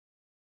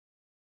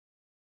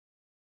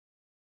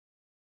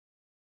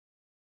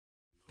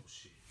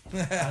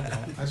I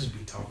don't. I just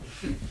be talking.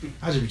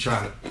 I just be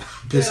trying to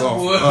piss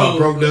off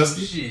Bro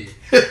Dusty. Shit.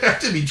 I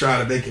just be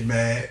trying to make it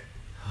mad.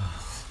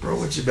 Bro,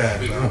 what you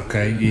bad about?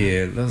 Okay,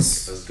 yeah,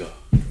 let's go.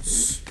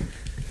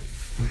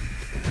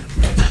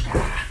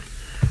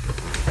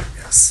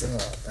 Yes,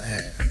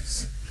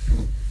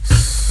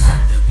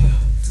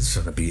 this is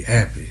gonna be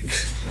epic.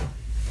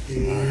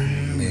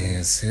 Yeah.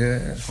 Man's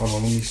here. Hold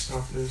on, let me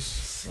stop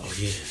this.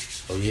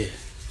 Oh yeah.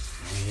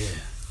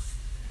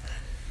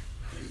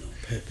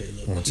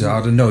 I want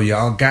y'all to know,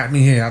 y'all got me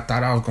here. I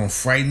thought I was gonna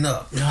frighten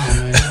up. No,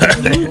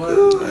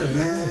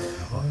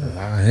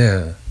 man.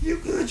 Yeah. You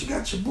good? You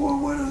got your boy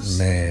with us?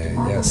 Man,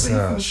 yes,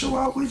 sir. Show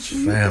out with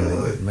you. Family,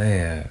 You good.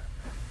 man.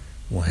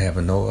 Won't have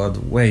it no other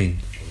way.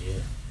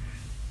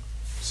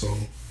 So,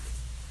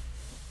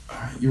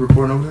 alright, you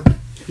recording over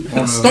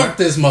there? Start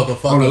this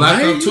motherfucker. On the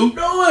laptop man. too? You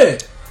know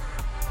it.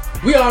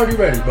 We already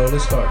ready, bro.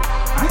 Let's start.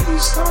 I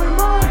ain't starting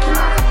mine. Can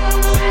I?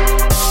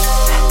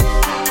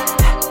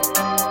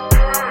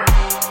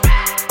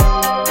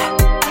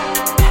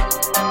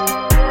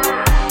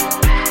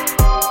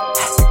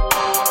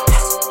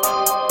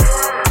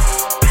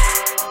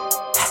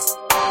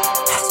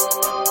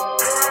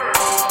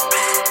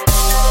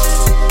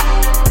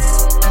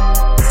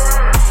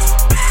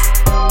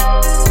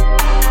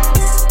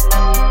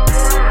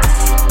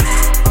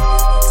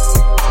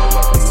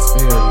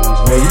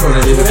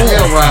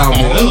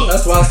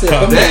 That's why I said,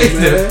 come on,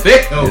 man.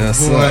 Yes,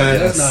 sir.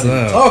 Let's not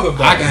even talk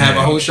about I can have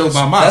a whole show by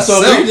That's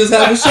myself. why we just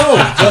have a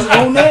show. Just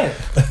on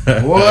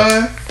that.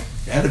 Boy,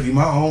 that'll be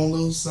my own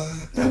little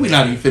side. Man, we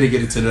not even finna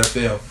get into the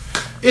NFL.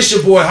 It's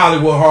your boy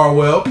Hollywood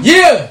Harwell.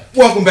 Yeah.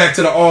 Welcome back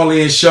to the All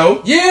In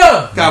Show.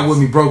 Yeah. Got with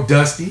me, Bro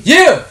Dusty.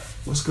 Yeah.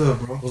 What's good,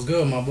 bro? What's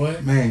good, my boy?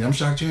 Man, I'm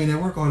shocked you ain't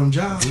at work all them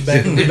jobs. We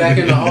back in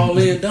the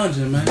all-in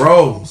dungeon, man.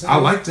 Bro, I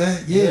like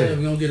that. Yeah. We're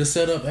going to get a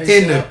setup.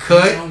 In the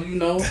cut. You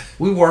know.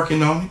 We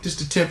working on it. Just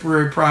a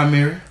temporary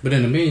primary. But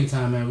in the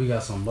meantime, man, we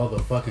got some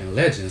motherfucking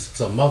legends.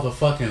 Some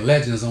motherfucking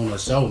legends on the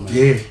show, man.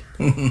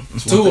 Yeah.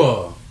 Two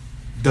of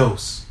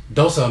Dos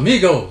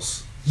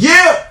Amigos.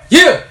 Yeah.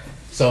 Yeah.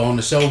 So on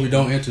the show, we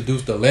don't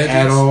introduce the legends.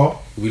 At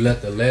all. We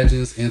let the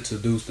legends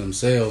introduce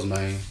themselves,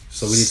 man.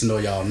 So we need to know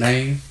y'all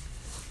name,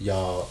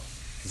 y'all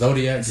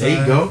zodiac sign, There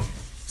you go.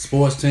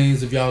 sports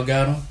teams if y'all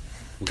got them,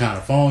 what kind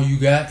of phone you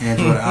got,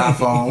 Android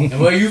iPhone. and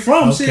where you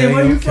from. Okay, Shit,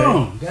 where you okay.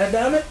 from? God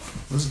damn it.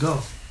 Let's go.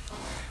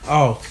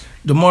 Oh,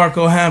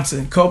 Demarco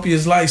Hampton,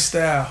 Kopious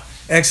Lifestyle,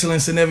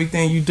 excellence in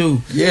everything you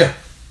do. Yeah.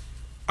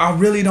 I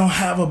really don't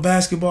have a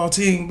basketball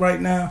team right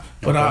now,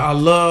 but Okay. I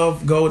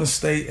love Golden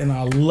State and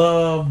I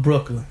love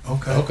Brooklyn.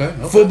 Okay.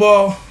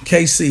 Football,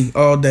 KC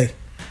all day.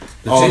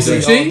 The All Chiefs day.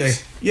 and All day.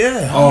 Chiefs?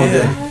 Yeah. All yeah.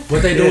 day.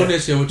 What they doing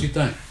this year? What you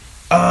think?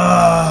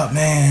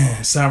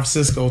 Man, San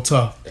Francisco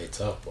tough. They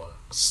tough, boy.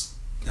 That's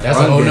a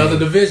Run whole game. nother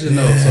division,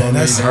 though. So I mean,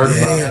 that's- heard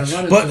about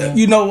yeah. But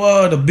you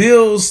know, the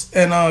Bills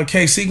and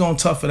KC gonna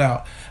tough it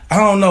out. I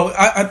don't know.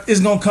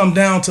 It's gonna come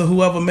down to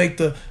whoever make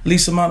the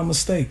least amount of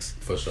mistakes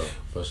for sure.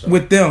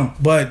 with them.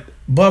 But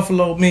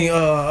Buffalo,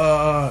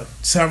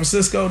 San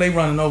Francisco, they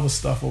running over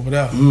stuff over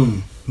there.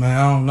 Man,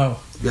 I don't know.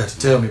 You got to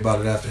tell me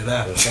about it after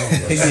that.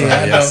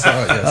 Yeah, I know.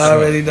 I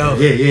already know.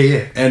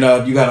 Yeah. And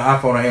you got an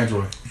iPhone or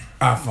Android?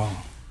 iPhone.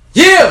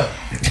 Yeah.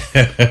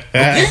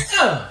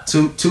 Yeah.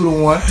 2 to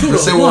 1. Two to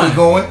Let's say where one. we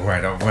going. All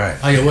right.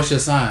 Oh yeah, what's your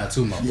sign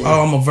too, my boy?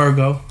 Oh, I'm a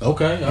Virgo.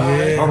 Okay.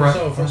 Yeah. All All right.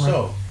 right. For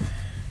sure.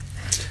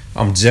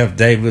 I'm Jeff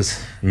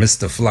Davis,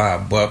 Mr.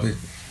 Fly Bubbit.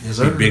 Yes,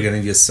 Be sir. bigger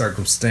than your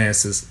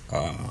circumstances.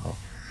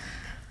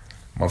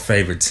 My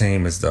favorite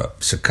team is the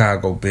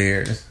Chicago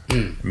Bears.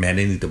 Man,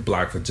 they need to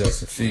block for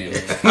Justin Fields.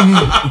 They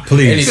need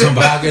Please, to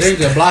block it. They need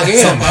to block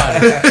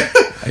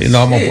everybody. you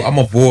know I'm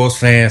a Bulls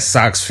fan,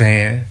 Sox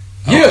fan.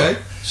 Yeah. Okay.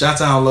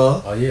 Shout-out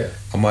love. Oh yeah.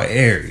 I'm a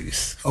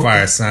Aries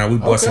fire sign. We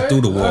busting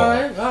through the wall. All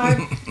right.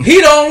 He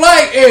don't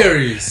like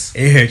Aries.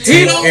 Aries,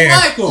 He don't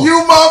like him.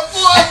 You my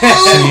boy,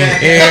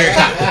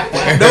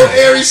 No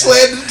Aries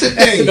slander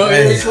today. No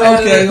Aries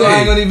slander Okay, well, I'm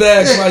today. gonna even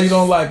ask why you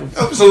don't like them.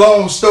 It's a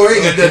long story.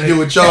 Ain't got nothing to do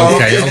with y'all.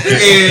 Okay.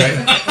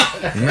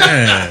 And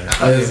Man,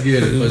 Let's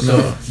get it for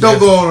sure. don't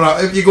go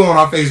on if you go on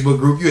our Facebook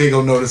group, you ain't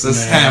gonna notice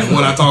us half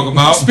what I talk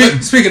about.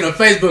 Speaking of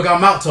Facebook,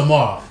 I'm out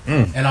tomorrow,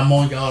 and I'm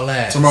on y'all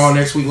last. Tomorrow,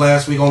 next week,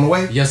 last week on the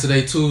way.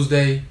 Yesterday,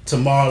 Tuesday,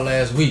 tomorrow,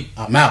 last week,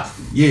 I'm out.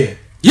 Yeah.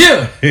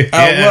 Yeah.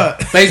 What?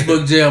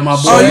 Facebook jail, my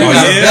boy. Oh, you I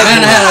got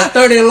done had a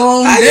 30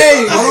 long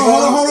day.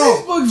 Hold on.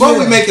 Facebook Before we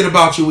jail. make it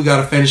about you, we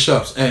gotta finish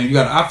up. And you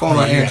got an iPhone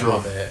or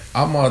Android?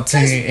 I'm on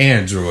team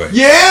Android.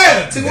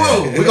 Yeah.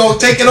 We're gonna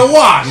take it a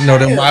wash. You know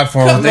them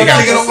iPhones, they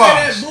Take it got a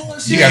wash.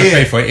 you got to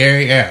pay for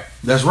every app.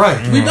 That's right.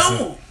 We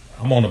don't.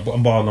 I'm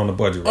balling on the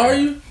budget. Are Right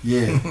you?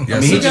 Yeah. Yes, I mean,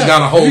 sir. he just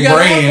got a whole If you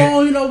got an brand.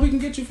 iPhone, you know, we can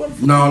get you for the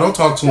No, don't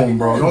talk to him,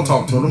 bro. Don't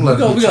talk to him. Don't let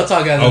him. We gonna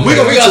talk out of We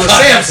gonna get you a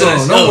talk after Samsung.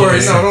 this Don't show, worry.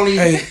 man. No, don't even.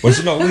 Hey, But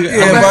you know,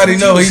 everybody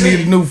know he need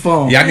a new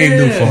phone. yeah, I need a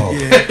new phone.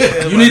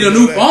 You need a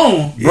new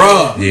phone.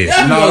 Bruh.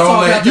 Yeah. No, don't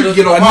let you can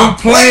get on A my new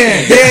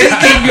plan. Yeah, you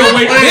can get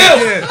away with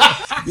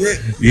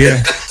him. Yeah.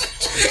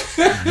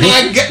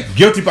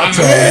 Guilty by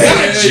choice.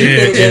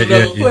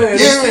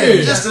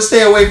 Yeah, just to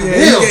stay away from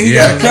him.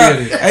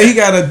 He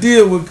got a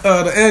deal with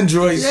the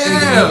Android.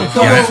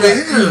 Come over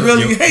here. He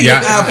really hate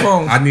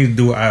iPhone. I need to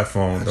do an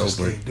iPhone though,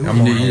 but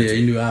I'm on. Yeah,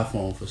 you do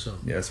iPhone for sure.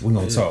 Yes, we're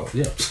gonna talk.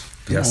 Yeah.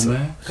 Come on,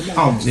 man. Come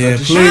on. Yeah,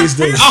 please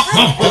do.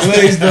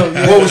 Please do.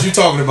 Yeah. What was you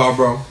talking about,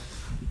 bro?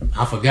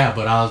 I forgot,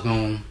 but I was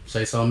gonna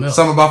say something else.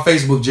 Something about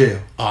Facebook jail.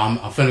 I'm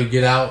finna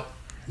get out,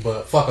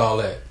 but fuck all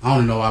that. I don't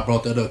even know why I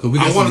brought that up. Cause we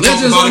got I some want to talk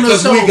legends about on it the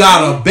because show. we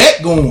got a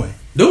bet going.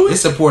 Do we?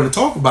 It's important to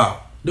talk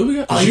about. Do we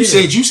got? Cause you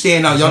said you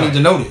staying out. Y'all need to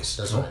know this.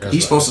 That's right.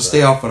 He's supposed to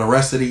stay out for the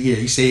rest of the year.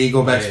 He said he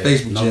go back to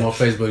Facebook no jail. more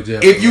Facebook jail.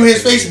 If you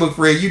his Facebook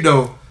friend, you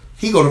know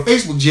he go to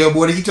Facebook jail,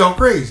 boy. That he talk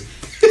crazy.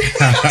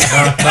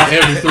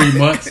 Every 3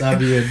 months I'll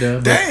be at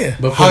there.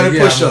 Damn. But for 100 the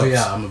year, push-ups.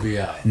 I'm gonna be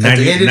out. At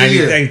the end of the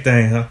year. 90-day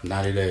thing, huh?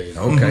 90 days.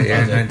 Okay,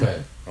 yeah.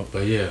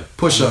 But yeah,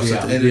 Push-ups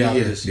at the end of the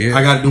year. Yeah.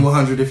 I got to do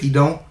 100 if he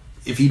don't.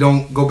 If he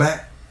don't go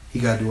back, he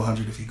got to do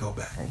 100 if he go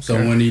back. So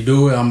when he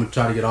do it, I'm gonna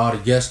try to get all the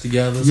guests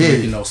together. So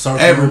we can circle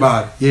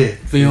everybody. Yeah,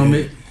 film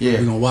it. Yeah.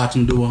 We're gonna watch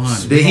him do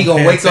 100. Then he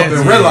gonna wake up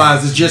and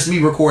realize it's just me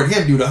recording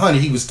him do the 100.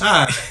 He was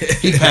tired.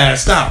 He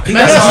passed out. He You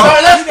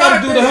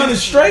gotta do the 100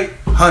 straight.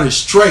 100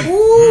 straight.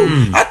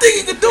 I think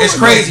he could do it. It's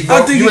crazy, bro.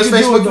 I think You he his can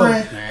do it, Facebook though.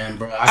 friend? Man,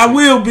 bro. I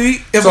will be.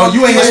 If So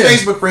you ain't his Yeah.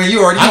 Facebook friend.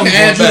 You already I know can he's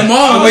add you going back.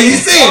 tomorrow. The way you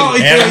said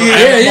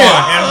it.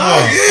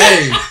 Yeah.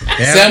 Hey,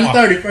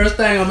 7:30. First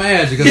thing I'm gonna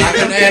ask you because I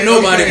couldn't add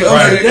nobody for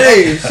 100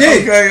 days.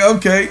 Shit.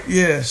 Okay,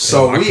 yeah.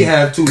 So we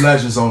have two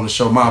legends on the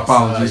show. My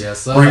apologies.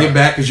 Yes, sir. Bring it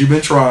back because you've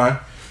been trying.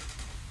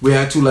 We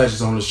had two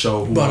legends on the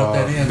show who Brought up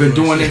that been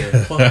doing shit. it.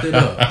 Fucked it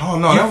up. Oh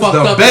no, You that was fucked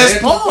the up best the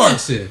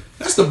part. shit.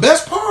 That's the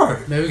best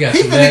part. Man, we got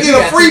He two finna legends. get We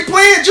a got free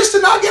plan just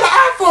to not get an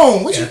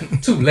iPhone. What you? Yeah,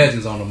 two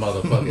legends on the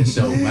motherfucking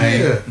show, man.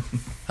 Yeah.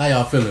 How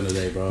y'all feeling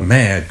today, bro?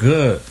 Man,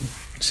 good.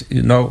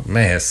 You know,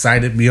 man,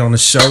 excited to be on the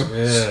show.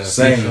 Yeah,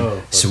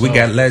 Same. So we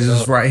got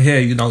legends right here.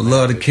 You know,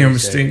 love the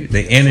chemistry,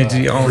 the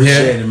energy on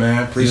Appreciate here. it, man.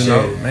 You Appreciate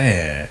know, it.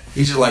 man.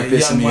 He just like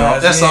pissing me Young off.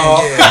 minds, That's yeah,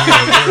 all.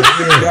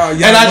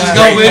 yeah. And I just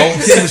go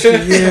with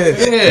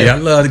it. Yeah. Yeah, I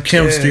love the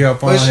chemistry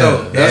up on For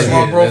sure. here. That's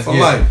my bro for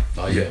life.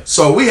 Oh yeah.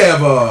 So we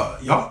have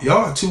y'all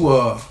are two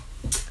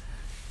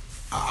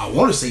I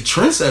want to say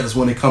trendsetters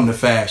when it come to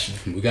fashion.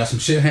 We got some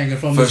shit hanging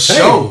from For the sure.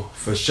 table.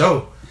 For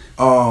sure.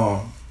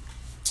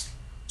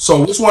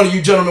 So which one of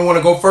you gentlemen want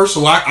to go first?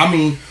 So I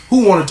mean,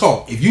 who want to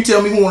talk? If you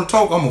tell me who want to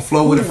talk, I'm gonna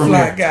flow with it from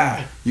Fly there.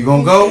 guy. You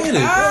gonna go?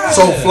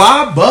 So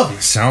fly above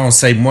it. So I don't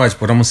say much,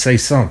 but I'm gonna say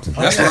something.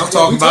 That's what I'm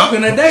talking We about.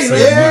 talking today,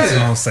 Say Yeah. much,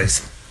 I don't say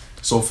something.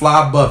 So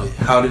fly above it.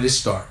 How did it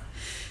start?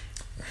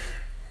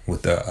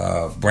 With the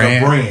The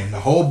brand. brand, the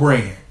whole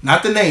brand,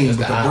 not the name, Just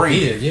but the the brand.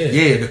 idea,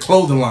 yeah. the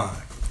clothing line.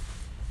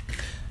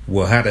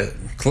 Well, how the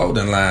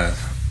clothing line,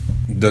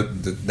 the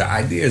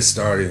idea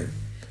started.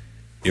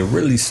 It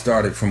really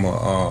started from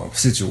a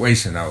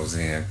situation I was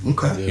in.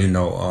 Okay. You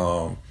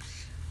know,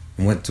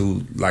 went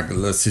through like a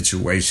little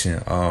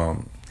situation.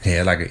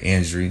 Had like an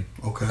injury,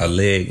 Okay. a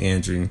leg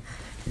injury,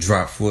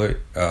 dropped foot.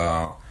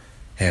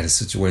 Had a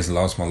situation,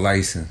 lost my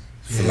license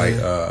for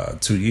like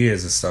 2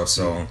 years and stuff.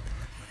 So,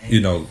 you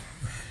know,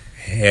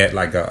 had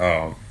like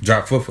a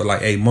dropped foot for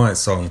like 8 months.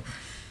 So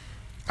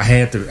I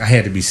had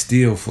to be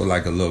still for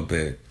like a little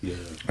bit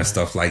and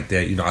stuff like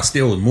that. You know, I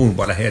still was moving,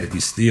 but I had to be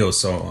still.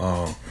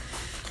 So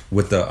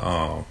with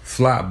the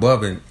fly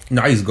above it, you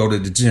know, I used to go to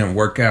the gym,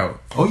 work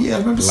out. Oh yeah, I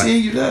remember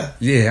seeing you there.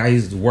 Yeah, I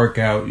used to work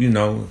out, you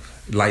know,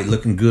 like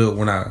looking good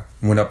when I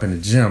went up in the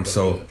gym.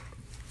 So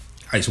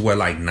I used to wear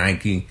like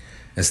Nike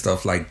and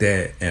stuff like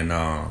that. And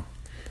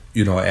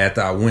you know,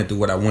 after I went through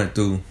what I went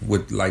through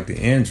with like the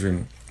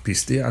injury, be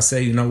still I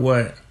say, you know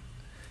what?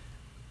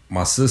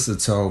 My sister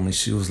told me,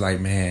 she was like,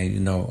 man, you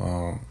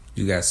know,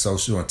 you got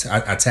social.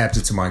 I tapped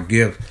into my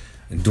gift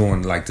and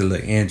doing like the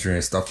little injury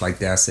and stuff like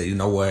that. I said, you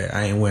know what?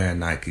 I ain't wearing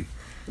Nike.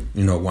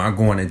 You know, when I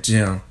go in the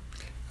gym,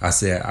 I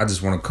said, I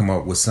just want to come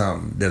up with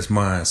something that's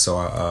mine. So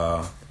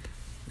I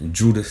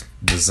drew the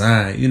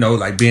design, you know,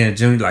 like being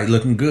Jimmy, like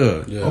looking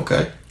good. Yeah.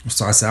 Okay.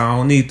 So I said, I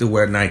don't need to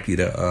wear Nike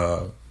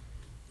to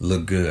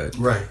look good.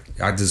 Right.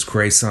 I just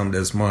create something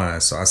that's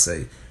mine. So I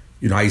say,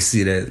 you know, I used to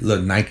see that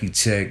little Nike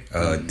check,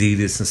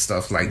 Adidas and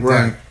stuff like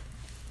Right.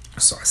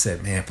 that. So I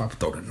said, man, if I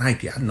throw the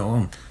Nike, I know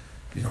I'm,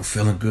 you know,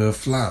 feeling good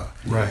fly.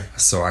 Right.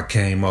 So I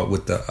came up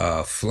with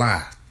the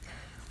fly.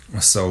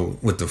 So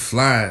with the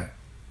fly,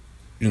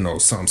 you know,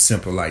 something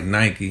simple like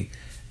Nike,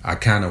 I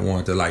kind of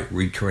wanted to like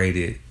recreate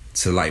it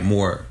to like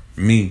more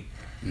me.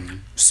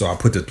 So I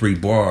put the 3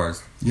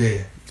 bars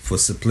Yeah. for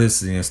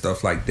simplicity and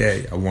stuff like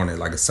that. I wanted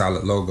like a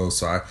solid logo.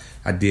 So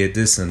I did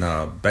this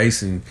and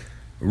basing,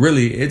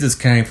 really it just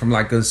came from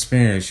like an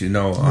experience, you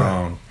know.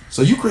 Right.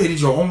 So you created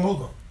your own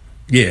logo.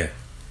 Yeah.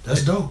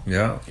 That's dope.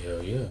 Yeah.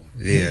 Hell yeah.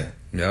 Yeah,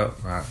 yep.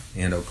 I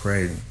end up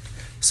creating.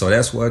 So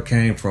that's where it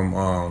came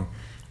from.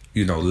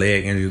 You know,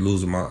 leg injury,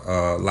 losing my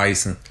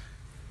license.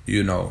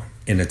 You know,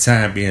 in the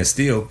time being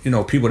still, you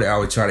know, people that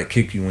always try to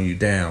kick you when you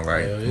down,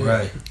 right? Hell yeah.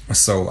 Right.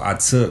 So I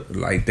took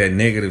like that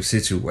negative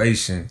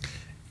situation,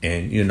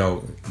 and you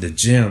know, the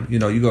gym. You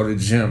know, you go to the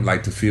gym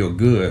like to feel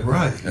good,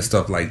 Right. and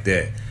stuff like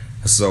that.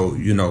 So,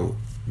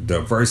 the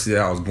adversity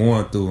that I was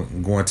going through,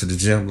 going to the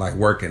gym, like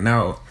working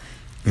out.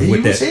 And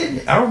with was hitting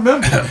it. I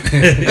remember.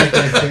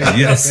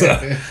 Yes.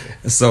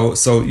 So,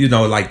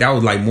 like that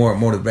was like more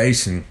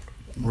motivation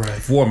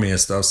for me and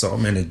stuff. So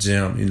I'm in the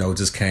gym,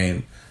 just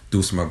came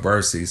through some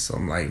adversity. So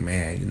I'm like,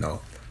 man,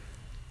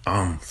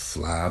 I'm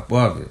fly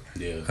above it.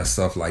 Yeah. And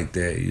stuff like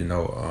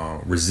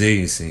that,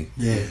 resiliency.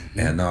 Yeah.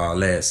 And all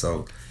that.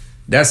 So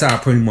that's how I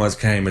pretty much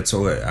came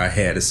into it. I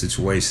had a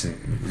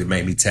situation that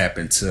made me tap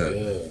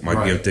into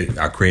my gift.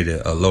 I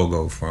created a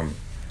logo from it.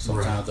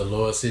 Sometimes the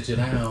Lord sit you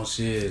down,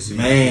 shit. So you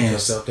Man. get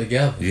yourself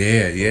together.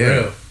 Yeah.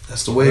 Real.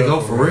 That's the way it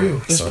go for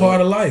real. It's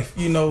part of life.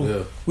 We're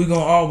going to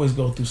always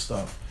go through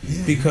stuff.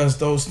 Yeah. Because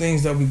those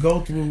things that we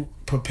go through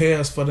prepare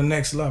us for the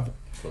next level.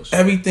 Sure.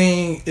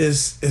 Everything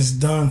is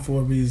done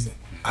for a reason.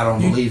 I don't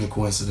believe in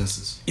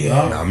coincidences.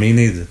 Yeah. No, me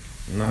neither.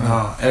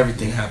 No,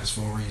 everything happens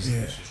for a reason.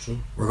 Yeah. It's true.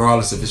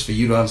 Regardless if it's for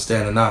you to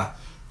understand or not.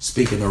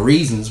 Speaking of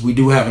reasons, we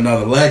do have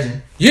another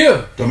legend.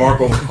 Yeah.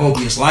 Demarco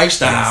Kopious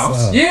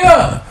Lifestyle.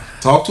 Yeah.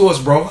 Talk to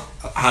us, bro.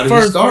 How did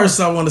you start? First,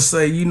 I want to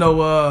say,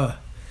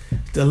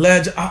 the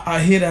legend, I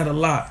hear that a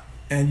lot,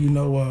 and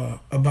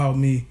about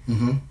me,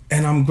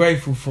 and I'm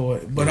grateful for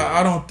it. But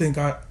I don't think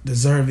I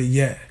deserve it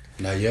yet.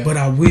 Not yet. But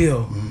I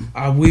will.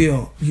 I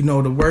will.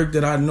 The work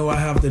that I know I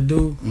have to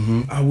do,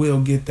 I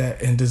will get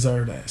that and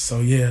deserve that. So,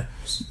 yeah.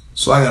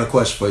 So I got a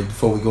question for you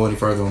before we go any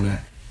further on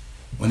that.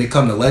 When they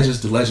come to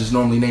legends, do legends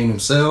normally name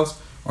themselves,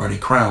 or are they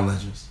crown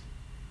legends?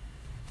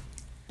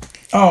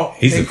 Oh,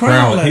 He's a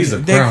crown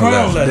legend.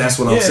 That's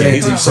what I'm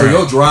saying. So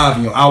your drive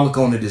and your outlook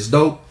on it is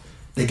dope.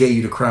 They gave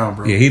you the crown,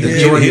 bro. Yeah, he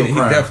definitely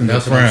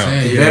the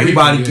crown. If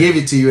everybody give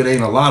it to you, it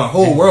ain't a lot. The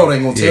whole world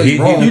ain't gonna tell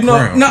you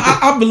wrong. No,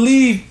 I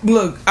believe.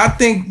 Look, I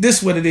think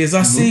this what it is.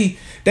 I see.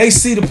 They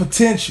see the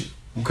potential.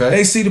 Okay.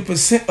 They see the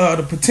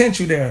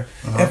potential there.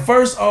 At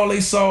first, all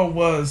they saw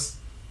was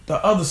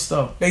the other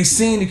stuff. They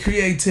seen the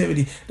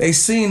creativity. They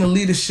seen the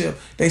leadership.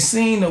 They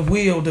seen the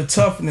will, the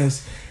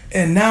toughness.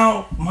 And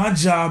now my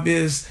job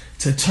is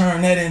to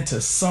turn that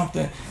into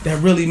something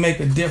that really make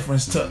a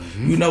difference. To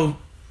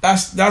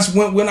that's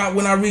when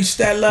I reach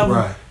that level.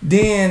 Right.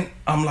 Then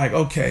I'm like,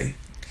 okay,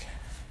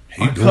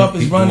 my cup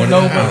is running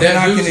over, and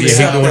I can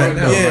accept that.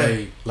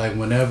 Yeah. Like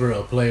whenever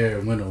a player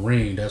win a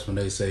ring, that's when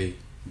they say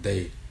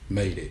they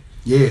made it.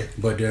 Yeah.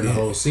 But during the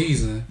whole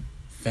season,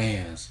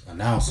 fans,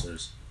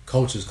 announcers,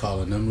 coaches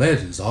calling them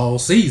legends all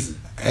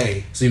season.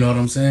 Hey. So you know what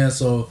I'm saying?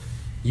 So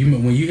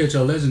when you hit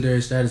your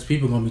legendary status,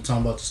 people gonna be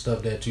talking about the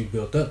stuff that you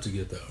built up to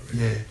get there already.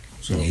 Yeah.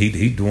 So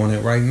he doing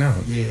it right now.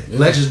 Yeah.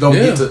 Legends don't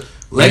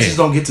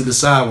get to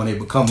decide when they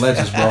become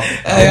legends, bro.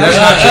 That's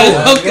not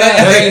yours. Okay.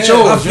 That ain't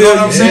yours. You know what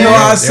I'm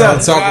saying?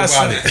 Talk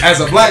about it. As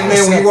a black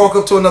man, when you walk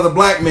up to another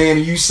black man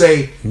and you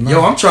say,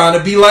 "Yo, I'm trying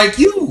to be like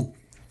you.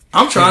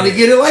 I'm trying to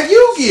get it like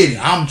you get it.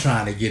 I'm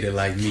trying to get it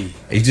like me."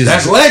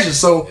 That's legend.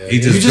 So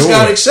you just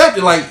gotta accept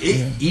it. Like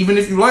even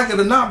if you like it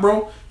or not,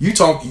 bro. You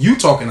talking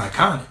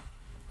iconic,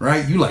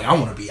 right? You like, I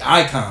want to be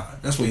icon.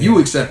 That's what you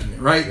accepting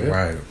it, right?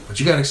 Right. But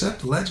you gotta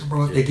accept the legend,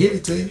 bro. If they give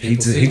it to you, He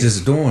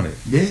just doing it.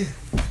 yeah,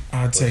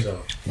 I'll take it.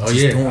 Oh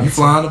yeah. you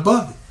flying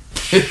above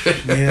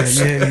it.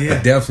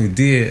 Yeah. Definitely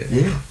did.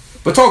 Yeah.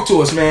 But talk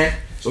to us, man.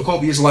 So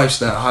Kopious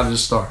Lifestyle, how did it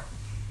start?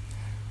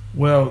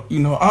 Well,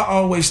 I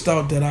always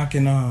thought that I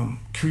can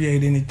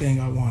create anything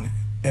I wanted,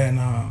 and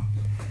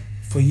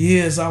for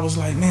years I was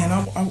like, man,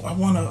 I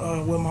want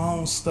to wear my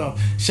own stuff.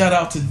 Shout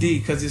out to D,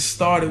 because it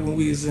started when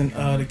we was in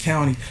the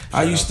county.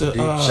 I used to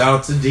Shout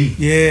out to D.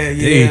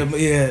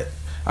 Yeah.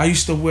 I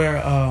used to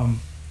wear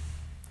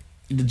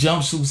the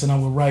jumpsuits, and I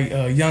would write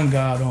Young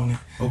God on it.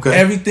 Okay.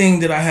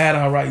 Everything that I had,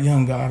 I write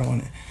Young God on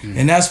it,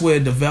 and that's where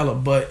it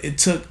developed. But it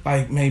took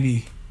like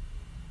maybe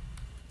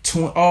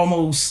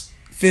almost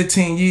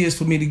 15 years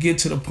for me to get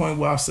to the point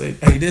where I said,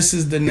 hey, this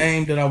is the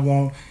name that I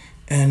want,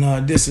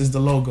 and this is the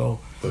logo.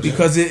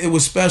 Because it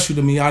was special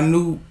to me. I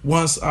knew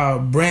once I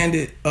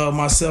branded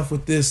myself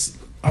with this,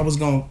 I was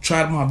going to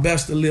try my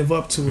best to live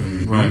up to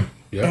it. Right.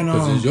 Yeah,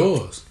 because it's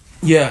yours.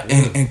 Yeah,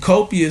 and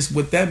copious,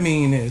 what that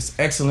means is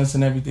excellence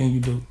in everything you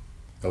do.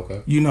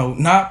 Okay.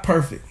 Not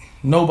perfect.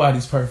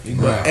 Nobody's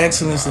perfect. But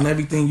excellence in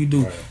everything you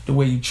do. Right. The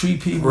way you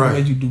treat people, the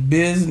way you do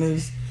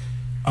business,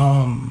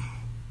 the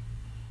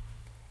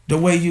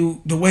way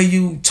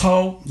you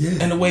talk,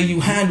 and the way you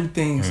handle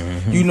things.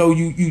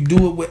 You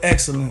do it with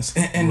excellence,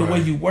 and the way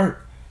you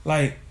work.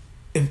 Like,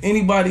 if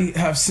anybody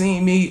have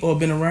seen me or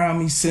been around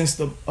me since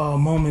the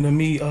moment of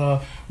me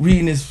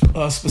reading this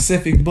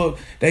specific book,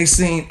 they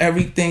seen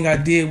everything I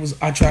did was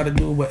I tried to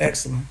do it with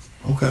excellence.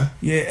 Okay.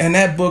 Yeah, and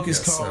that book is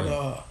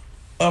called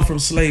Up From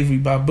Slavery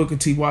by Booker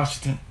T.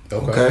 Washington.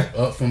 Okay.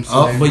 Up from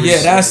slavery. But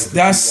yeah,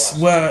 that's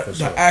where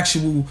the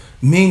actual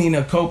meaning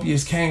of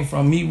copious came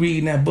from. Me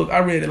reading that book, I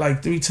read it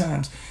like 3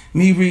 times.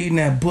 Me reading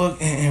that book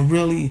and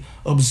really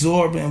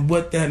absorbing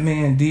what that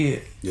man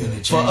did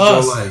for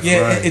us.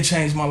 Your life, it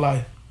changed my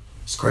life.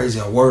 It's crazy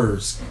how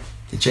words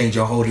can change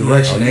your whole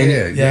direction, ain't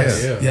it?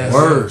 Yes.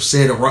 Words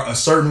said a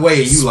certain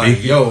way, and you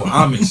like, yo,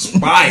 I'm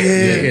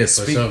inspired.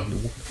 Speak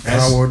the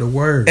power of the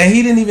word. And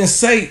he didn't even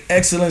say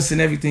excellence in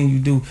everything you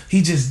do.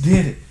 He just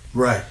did it.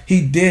 Right.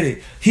 He did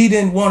it. He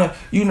didn't want to,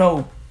 you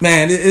know,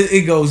 man,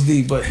 it goes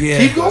deep, but yeah.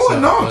 Keep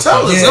going. No,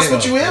 tell us. That's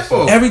what you in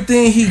for.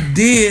 Everything he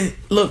did,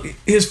 look,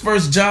 his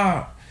first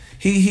job,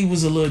 he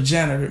was a little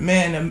janitor.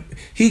 Man,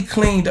 he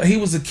cleaned, he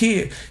was a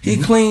kid.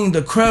 He cleaned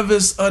the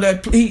crevice of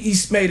that, he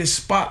made it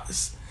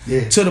spotless.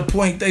 Yeah. To the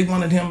point they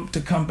wanted him to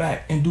come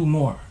back and do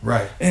more.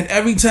 Right. And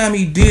every time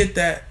he did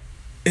that,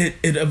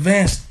 it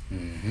advanced.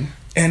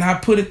 And I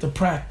put it to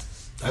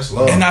practice. That's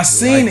love. And I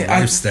seen it.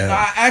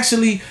 I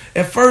actually,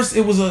 at first,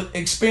 it was an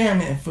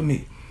experiment for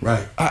me.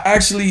 Right. I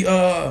actually,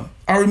 I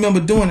remember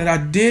doing it. I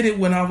did it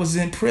when I was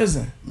in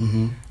prison.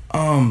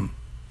 I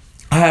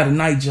had a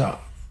night job,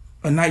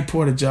 a night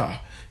porter job,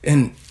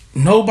 and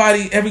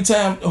nobody, every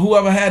time,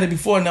 whoever had it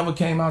before, never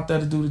came out there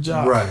to do the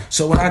job. Right.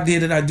 So when I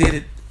did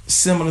it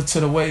similar to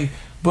the way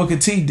Booker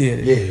T did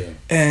it. Yeah.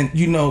 And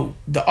you know,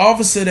 the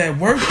officer that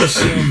worked the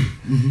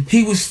shift,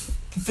 he was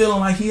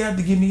feeling like he had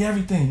to give me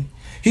everything.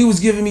 He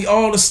was giving me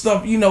all the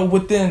stuff, you know,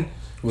 within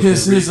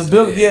his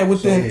ability.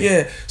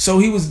 So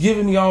he was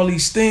giving me all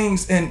these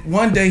things, and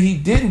one day he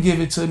didn't give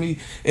it to me,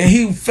 and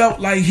he felt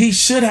like he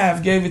should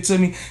have gave it to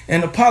me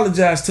and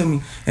apologized to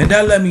me. And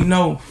that let me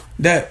know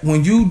that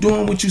when you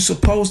doing what you're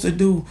supposed to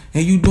do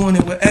and you doing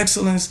it with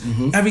excellence,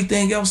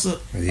 everything else will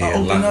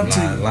open up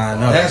to you.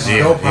 That's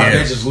dope.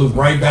 That just loop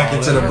right back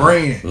into the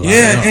brain.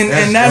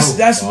 And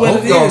that's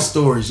what it is.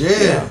 Stories,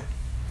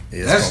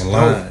 that's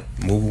line.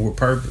 Moving with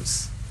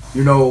purpose.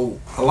 You know,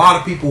 a lot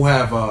of people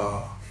have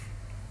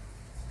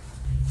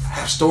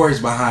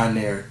stories behind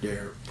their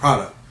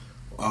product.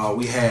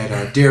 We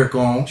had Derek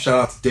on. Shout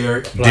out to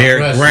Derek.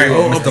 Derek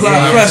Grant.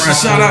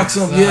 Shout out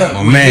to him. Yeah,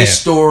 my man. His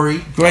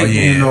story. Great.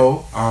 You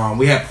know,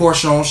 we had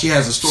Portia on. She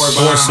has a story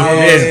behind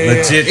her.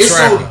 Legit. It's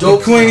so dope.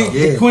 The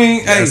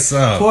queen. Hey,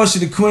 Portia,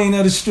 the queen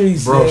of the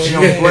streets, bro. She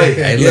don't play.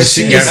 Hey, look,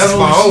 she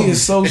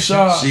is so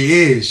sharp. She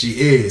is.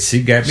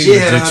 She got me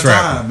legit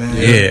trapping, man.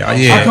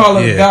 Yeah. I call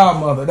her the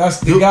godmother.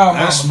 That's the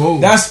godmother. That's smooth.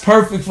 That's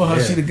perfect for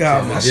her. She the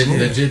godmother.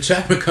 Legit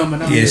trapping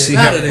coming out. Yeah, she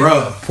helped.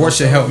 Bro,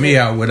 Portia helped me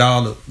out with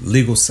all the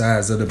legal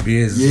sides of the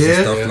business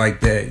and stuff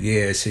like that.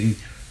 Yeah, she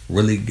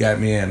really got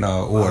me in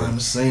order. Behind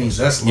the scenes,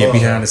 that's love.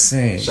 Behind the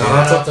scenes. Shout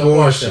out to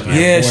Portia, man.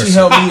 Yeah, Portia. She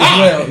helped me as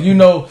well. You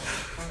know,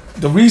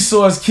 the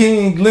Resource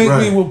King linked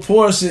me with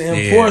Portia,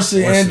 and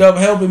Portia ended up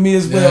helping me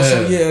as well.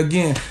 So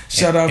again,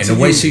 shout out to you. And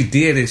the way she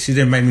did it, she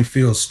didn't make me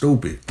feel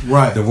stupid.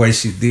 Right. The way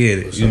she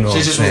did it, you know.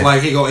 She just was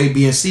like, "Here go A,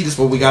 B, and C. This is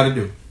what we got to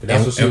do." But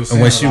that's what she was saying.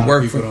 And when she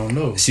worked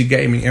for, she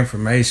gave me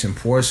information.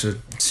 Portia,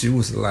 she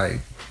was like,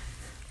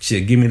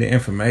 she'd give me the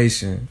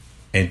information,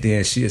 and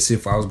then she'd see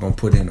if I was gonna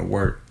put in the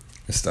work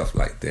and stuff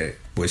like that.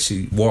 But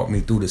she walked me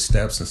through the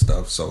steps and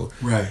stuff. So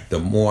the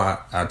more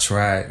I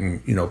tried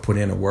and, you know, put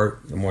in the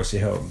work, the more she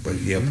helped. But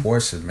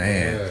Portia,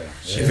 man,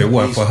 if it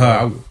wasn't for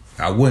her,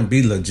 I wouldn't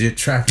be legit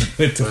trapping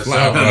with the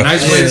flower.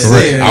 Nice way to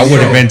say it. I would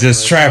have been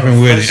just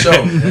trapping with it.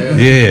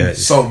 Yeah.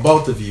 So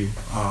both of you,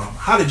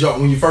 how did y'all,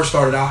 when you first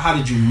started out, how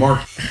did you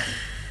market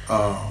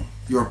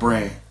your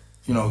brand?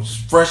 You know,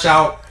 just fresh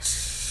out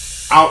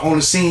on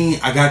the scene.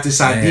 I got this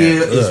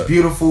idea. It's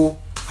beautiful.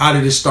 How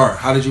did it start?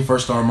 How did you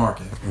first start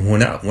marketing?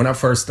 When I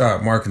first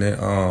started marketing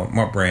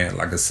my brand,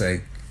 like I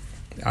say,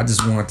 I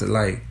just wanted to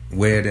like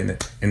wear it in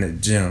the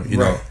gym. You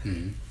know,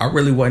 I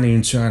really wasn't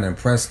even trying to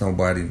impress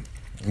nobody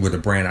with the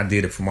brand. I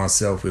did it for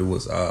myself. It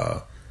was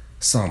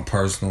something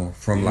personal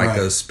from like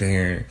a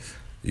experience.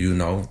 You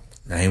know,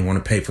 I didn't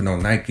want to pay for no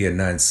Nike or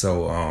nothing.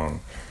 So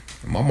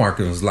my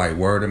marketing was like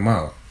word of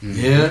mouth.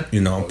 Yeah, you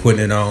know, I'm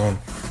putting it on,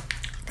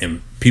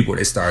 and people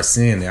they start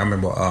seeing it. I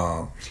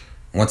remember.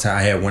 One time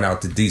I had went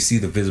out to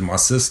DC to visit my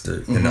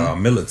sister in the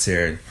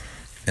military,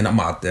 and I'm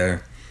out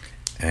there,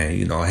 and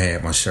you know I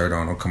had my shirt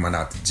on. I'm coming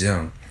out the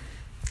gym.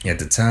 At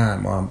the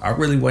time, I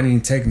really wasn't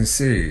even taking it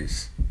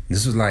serious.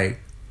 This was like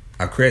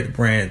I created the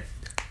brand,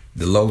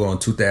 the logo in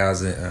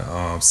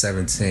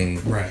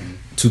 2017. Right.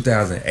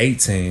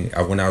 2018,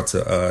 I went out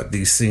to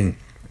DC,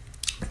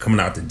 coming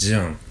out the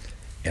gym,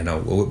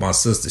 and with my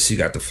sister, she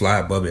got the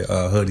Fly Bubby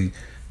hoodie.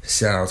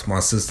 Shout out to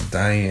my sister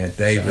Diane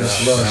Davis.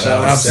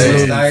 Shout out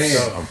to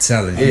Diane. I'm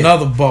telling you,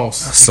 another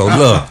boss. So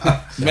look,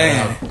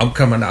 man, I'm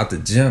coming out the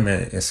gym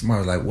and somebody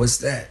was like, "What's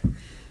that?" And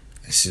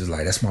she was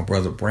like, "That's my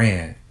brother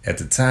brand." At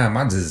the time,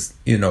 I just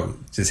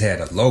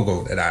had a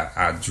logo that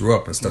I drew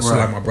up and stuff. So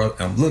like my brother,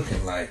 I'm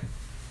looking like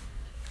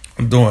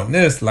I'm doing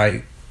this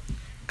like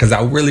because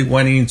I really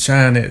wasn't even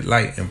trying to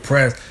like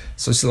impress.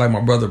 So she like my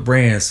brother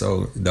brand.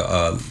 So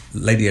the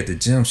lady at the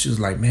gym, she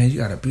was like, "Man, you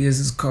got a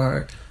business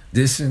card?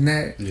 This and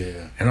that."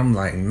 Yeah. And I'm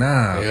like,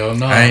 nah. Hell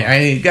no. I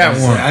ain't got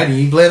one. I didn't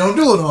even plan on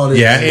doing all this.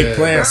 Yeah, I ain't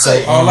planning.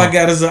 So all I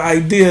got is an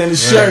idea and a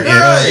shirt.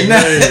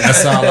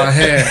 That's all I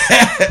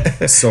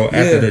had. So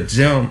after the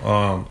gym,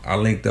 I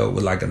linked up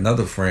with like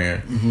another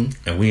friend,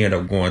 and we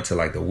ended up going to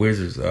like the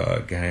Wizards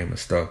game and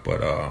stuff.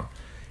 But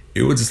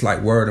it was just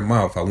like word of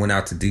mouth. I went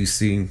out to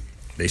DC.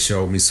 They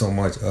showed me so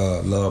much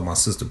love. My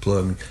sister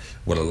plugged me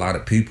with a lot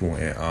of people,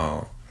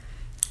 and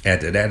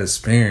after that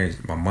experience,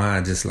 my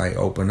mind just like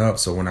opened up.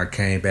 So when I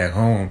came back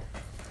home,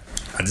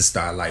 I just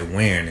started like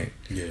wearing it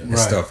and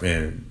stuff.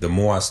 And the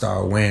more I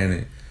started wearing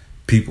it,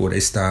 people, they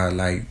started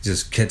like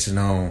just catching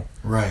on,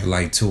 Right.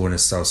 like to it and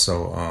stuff.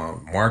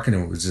 So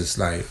marketing was just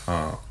like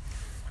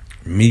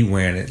me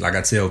wearing it. Like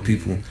I tell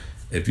people,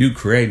 if you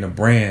creating a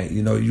brand,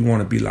 you know, you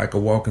want to be like a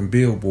walking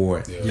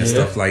billboard and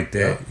stuff like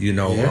that. You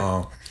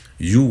know,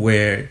 you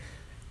wear it,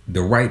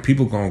 the right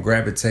people gonna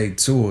gravitate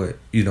to it.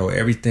 You know,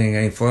 everything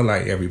ain't for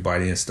like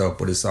everybody and stuff,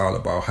 but it's all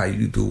about how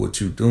you do what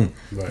you do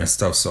and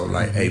stuff. So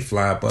like, hey,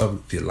 fly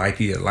above. If you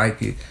like it, you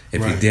like it.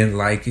 If you didn't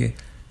like it,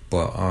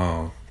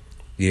 but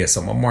yeah.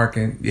 So my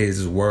marketing, it's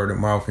just word of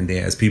mouth, and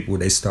then as people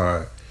they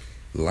start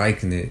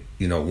liking it,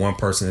 you know, one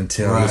person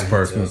tell this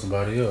person, tell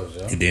somebody else,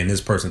 and then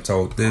this person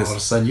told this. All of a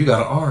sudden, you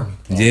got an army.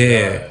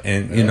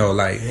 And you know,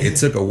 like it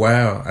took a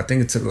while. I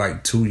think it took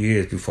like 2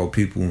 years before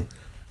people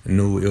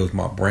knew it was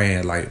my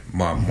brand, like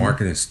my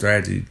marketing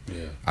strategy.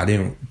 I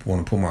didn't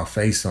want to put my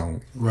face on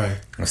it, Right.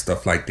 and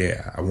stuff like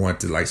that. I wanted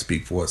to like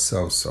speak for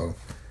itself. So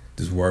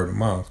just word of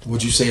mouth.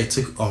 Would you say it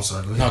took? Oh,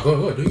 sorry. Go ahead. No,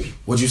 go ahead, dude.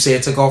 Would you say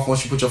it took off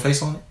once you put your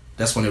face on it?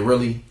 That's when it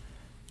really.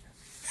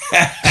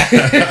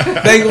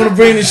 They gonna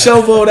bring the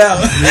showboat out.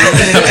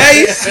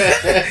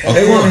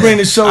 They want to bring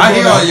the showboat out. I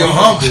hear you're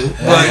humble,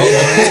 but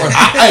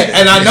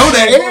and I know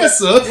that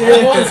answer.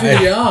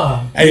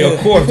 Hey, of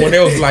course, when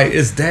it was like,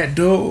 "Is that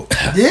dude?"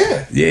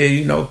 Yeah. Yeah,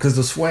 you know, because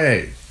the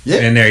swag Yeah.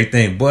 and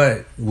everything.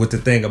 But with the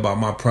thing about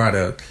my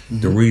product,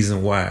 the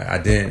reason why I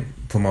didn't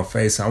put my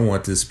face, I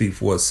wanted to speak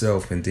for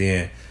itself, and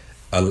then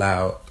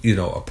allow, you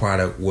know, a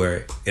product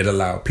where it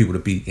allowed people to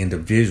be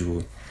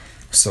individual.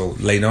 So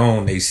later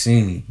on, they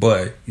see me,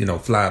 but you know,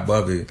 fly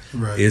above it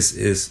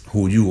is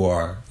who you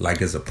are,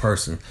 like as a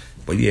person.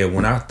 But yeah,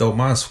 when I throw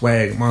my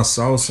swag, my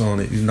sauce on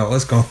it, you know,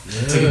 it's gonna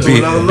be,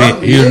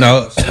 you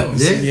know.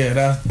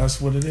 Yeah, that's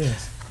what it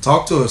is.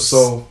 Talk to us.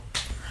 So,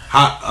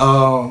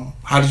 how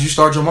did you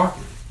start your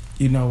market?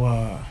 You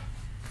know,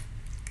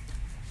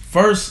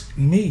 first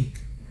me.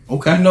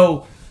 Okay.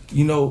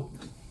 You know,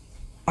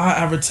 I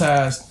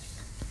advertised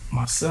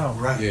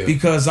myself, Right.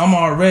 because I'm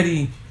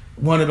already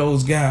one of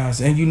those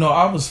guys, and you know,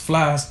 I was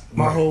fly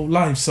my whole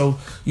life. So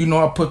you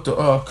know, I put the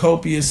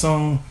Kopious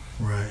on.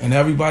 Right. And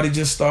everybody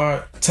just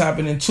start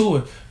tapping into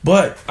it.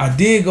 But I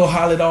did go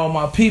holler at all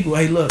my people.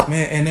 Hey, look,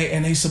 man,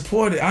 and they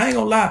support it. I ain't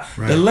gonna lie.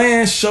 Right. The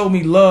land showed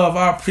me love.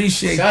 I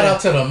appreciate Shout that.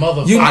 out to the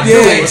motherfucker. Hey,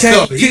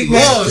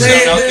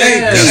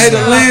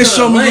 the land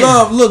showed me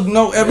love. Look,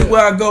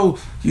 everywhere I go,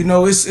 you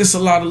know, it's a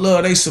lot of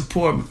love. They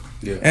support me.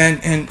 Yeah.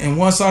 And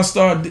once I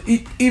started,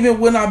 even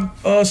when I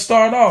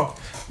started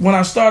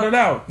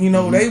out, you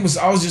know, I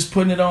was just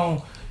putting it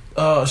on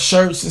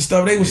shirts and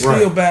stuff. They was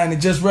still buying it,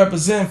 just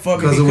represent for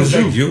me because it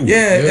was you.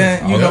 Yeah,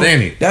 and you know,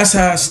 that's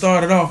how I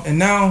started off. And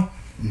now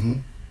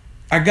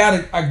I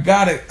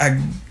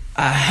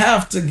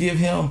have to give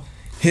him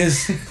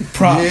his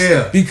props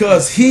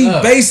because he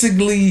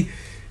basically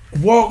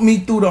walked me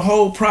through the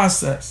whole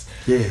process.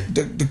 Yeah.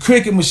 The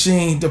cricket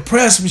machine, the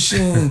press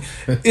machine,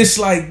 it's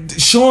like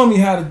showing me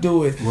how to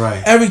do it.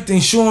 Right.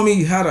 Everything, showing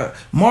me how to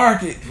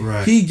market.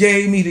 Right. He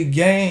gave me the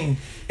game.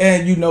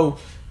 And you know,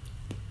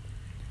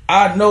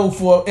 I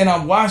know and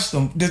I watched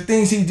him. The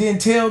things he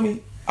didn't tell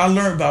me, I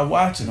learned by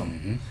watching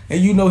him.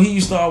 And you know, he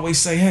used to always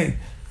say, "Hey,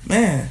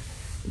 man,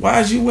 why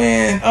is you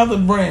wearing other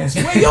brands?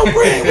 Wear your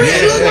brand.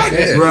 Wear it. Look like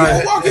this.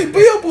 Right. You walking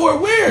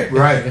billboard, wear it."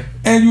 Right.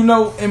 And you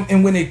know,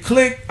 and when it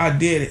clicked, I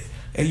did it.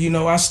 And you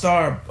know, I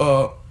started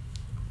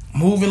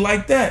moving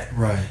like that.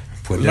 Right.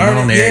 Putting it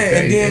on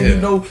there. And then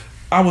you know,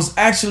 I was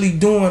actually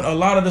doing a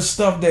lot of the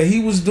stuff that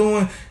he was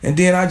doing, and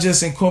then I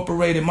just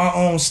incorporated my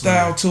own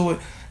style to it.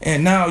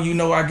 And now, you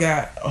know, I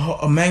got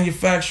a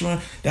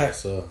manufacturing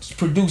that's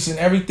producing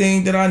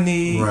everything that I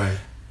need. Right.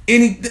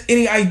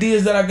 Any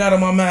ideas that I got on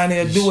my mind,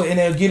 they'll do it and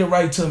they'll get it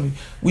right to me.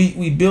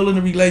 We building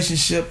a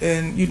relationship,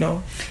 and you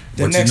know,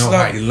 but you know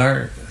how he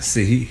learned.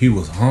 See, he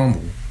was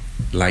humble,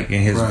 like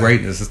in his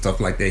greatness and stuff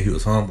like that. He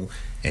was humble,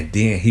 and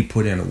then he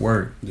put in the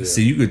work. Yeah.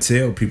 See, you could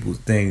tell people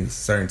things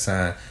certain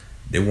time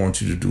they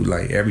want you to do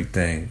like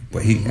everything,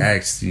 but he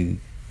actually,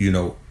 you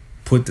know,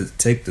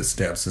 take the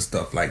steps and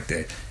stuff like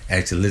that.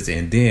 Actually listen,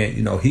 and then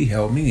you know he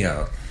helped me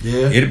out.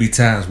 Yeah, it'll be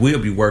times we'll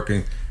be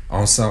working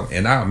on something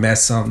and I'll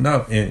mess something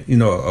up, and you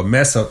know a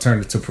mess up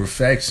turned into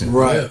perfection.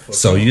 Right.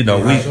 So you know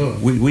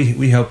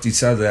we helped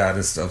each other out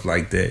and stuff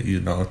like that.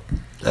 You know,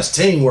 that's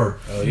teamwork.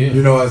 Oh yeah.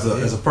 You know, as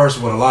a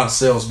person with a lot of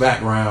sales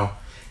background,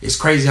 it's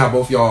crazy how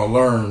both y'all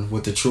learn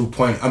what the true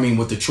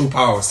what the true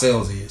power of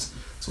sales is.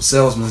 So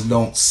salesmen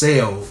don't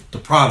sell the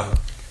product.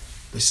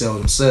 They sell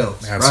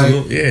themselves.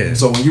 Absolutely, right? Yeah.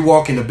 So when you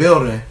walk in the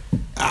building,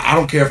 I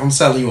don't care if I'm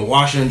selling you a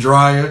washer and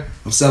dryer,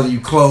 I'm selling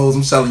you clothes,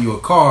 I'm selling you a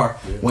car.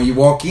 Yeah. When you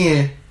walk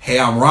in, hey,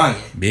 I'm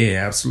Ryan.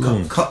 Yeah,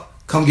 absolutely.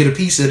 Come get a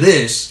piece of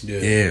this.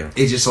 Yeah.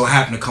 It just so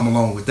happened to come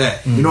along with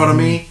that. You know what I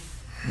mean?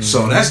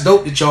 So that's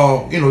dope that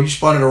y'all, you know, you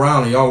spun it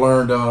around and y'all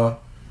learned the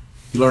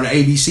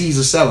ABCs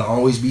of selling.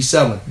 Always be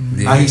selling.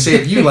 Yeah. How he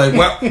said to you, like,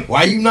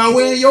 why you not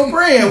wearing your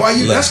brand? Why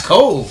you? That's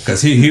cold.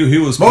 Because he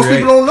was. Most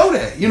people don't know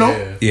that. You know.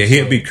 Yeah,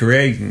 he'll be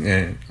creating,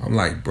 and I'm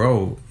like,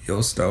 bro,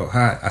 your stuff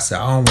hot. I said,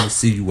 I don't want to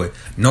see you with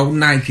no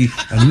Nike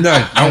or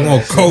nothing. I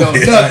want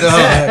Kobe.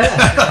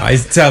 I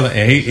was telling,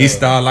 and he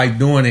started like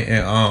doing it,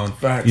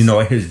 and you know,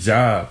 at his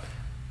job,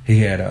 he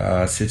had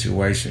a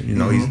situation. You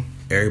know,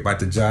 everybody at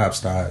the job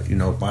started, you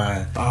know,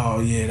 buying. Oh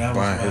yeah, that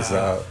was his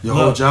your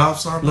whole job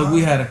started. Look,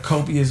 we had a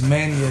Copious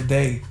Mania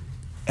day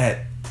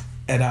at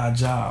our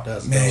job.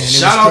 Man,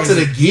 shout out to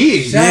the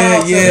gig.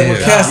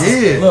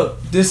 Yeah.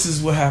 Look, this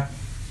is what happened.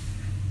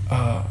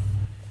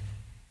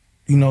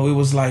 You know, it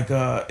was like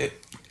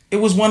it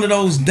was one of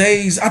those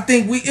days. I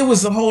think it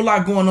was a whole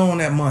lot going on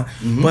that month,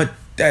 but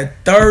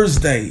that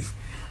Thursday,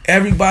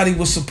 everybody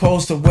was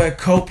supposed to wear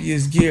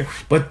Copious gear,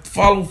 but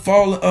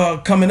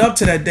coming up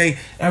to that day,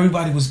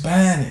 everybody was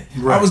buying it.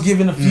 Right. I was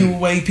giving a few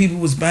away. People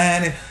was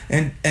buying it,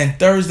 and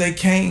Thursday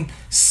came.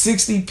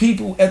 60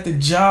 people at the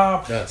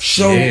job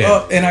showed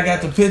up, and I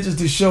got the pictures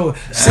to show it.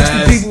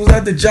 60 people was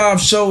at the job,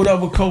 showed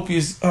up with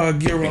Copious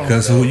gear on.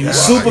 Because who you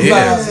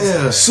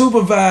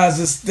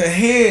supervisors, the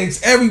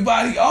heads,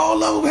 everybody,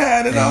 all of them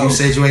had it on. You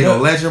said you ain't no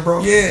legend,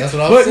 bro? Yeah. That's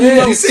what I was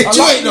saying. You said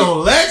you ain't no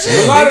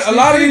legend. A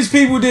lot of these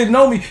people didn't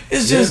know me.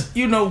 It's just,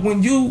 you know,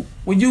 when you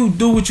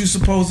do what you're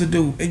supposed to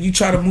do and you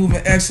try to move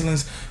in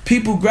excellence,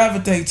 people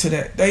gravitate to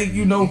that. They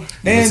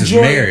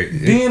enjoy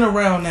being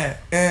around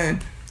that.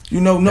 And you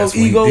know, no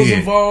egos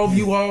involved.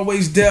 You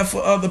always there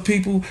for other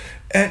people,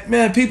 and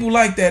man, people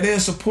like that.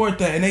 They'll support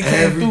that, and they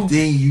came through.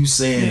 Everything you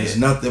saying is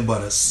nothing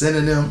but a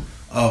synonym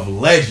of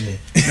legend.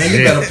 Man,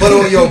 you better put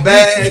on your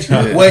badge,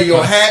 wear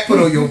your hat, put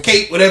on your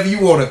cape, whatever you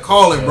want to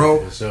call it,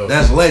 bro.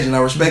 That's legend. I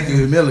respect your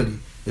humility.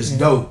 It's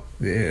dope.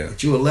 Yeah,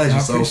 but you a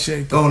legend, so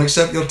don't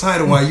accept your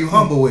title while you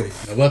humble with it.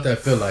 Now, what that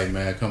feel like,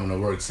 man, coming to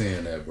work,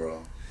 seeing that,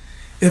 bro?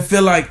 It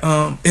feel like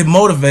it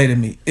motivated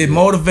me. It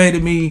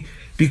motivated me.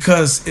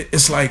 Because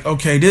it's like,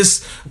 okay,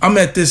 I'm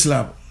at this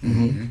level.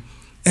 And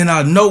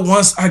I know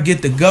once I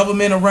get the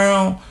government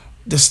around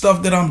the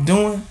stuff that I'm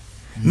doing,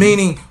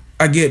 meaning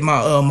I get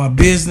my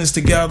business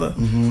together,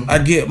 I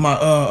get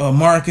my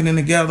marketing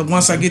together.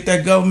 Once I get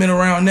that government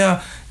around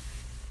now,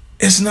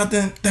 it's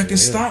nothing that can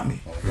stop me.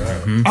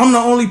 I'm the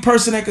only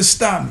person that can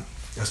stop me.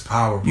 That's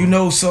powerful. You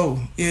know, so,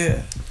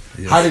 yeah.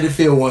 How did it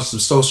feel once the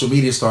social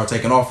media started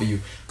taking off for you?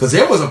 Because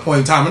there was a point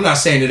in time, I'm not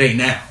saying it ain't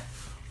now,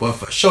 but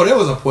for sure, there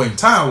was a point in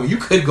time where you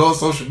could go on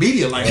social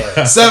media like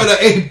 7 or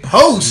 8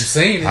 posts. You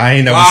seen it? I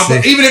ain't never seen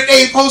it. Even if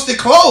they ain't posted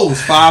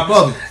clothes, fly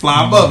above it,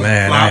 fly above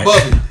it, fly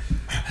above it.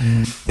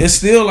 It's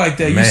still like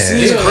that. You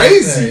see it's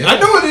crazy. I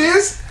know it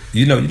is.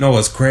 You know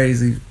what's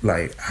crazy?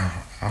 Like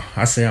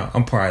I say,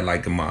 I'm probably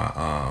like in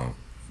my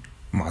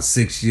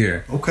 6th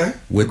year. Okay.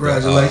 With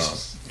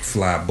congratulations. The,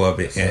 fly above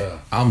it,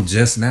 and I'm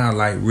just now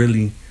like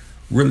really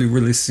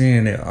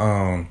seeing it.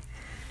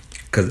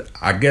 Cause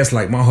I guess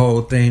like my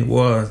whole thing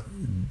was.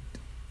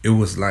 It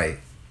was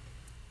like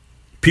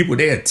people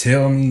they'd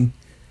tell me,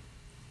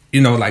 you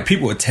know, like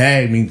people would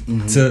tag me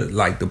to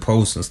like the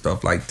posts and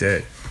stuff like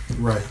that.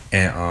 Right.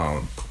 And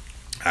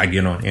I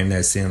get on the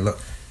internet saying, look,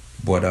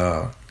 but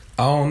I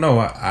don't know.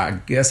 I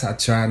guess I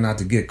try not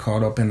to get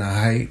caught up in the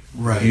hype.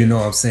 Right. You know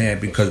what I'm saying?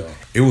 Because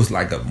it was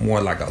like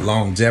more like a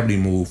longevity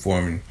move for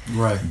me.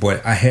 Right.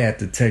 But I had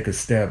to take a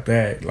step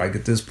back. Like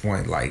at this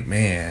point, like,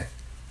 man,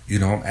 you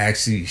know, I'm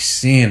actually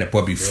seeing it.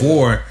 But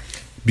before,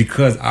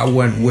 because I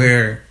wasn't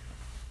where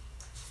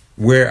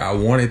I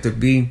wanted to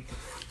be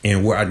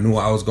and where I knew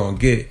I was gonna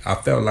get, I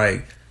felt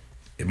like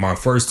in my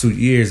first 2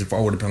 years, if I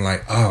would have been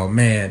like, oh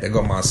man, there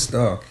go my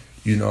stuff,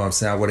 you know what I'm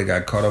saying, I would have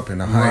got caught up in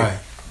the hype. Right.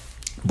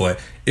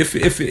 But it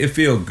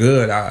feel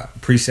good. I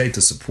appreciate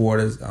the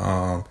supporters,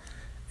 and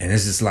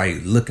it's just like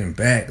looking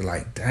back,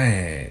 like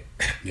dang,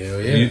 yeah,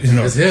 you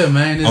know, it's here,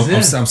 man.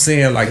 I'm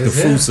seeing like the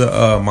fruits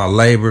of my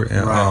labor,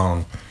 and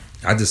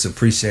I just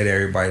appreciate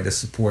everybody that's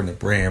supporting the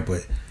brand,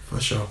 but for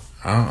sure.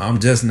 I'm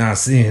just not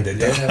seeing it.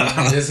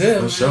 It's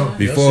him, for sure.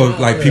 Before,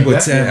 like people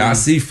tell me, I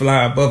see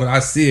fly above it, I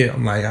see it.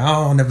 I'm like, I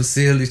don't never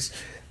see it,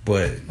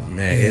 but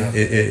man,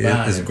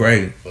 it's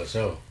great. For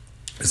sure,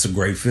 it's a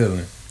great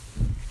feeling.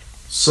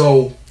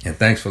 So, and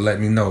thanks for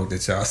letting me know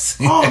that y'all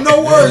see. Oh,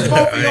 no worries,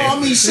 both of y'all. I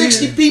mean,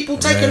 60 people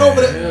taking over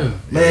that.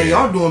 Man,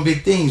 y'all doing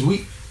big things.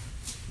 We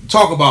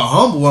talk about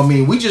humble. I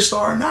mean, we just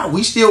starting out.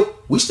 We still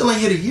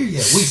ain't hit a year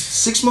yet. We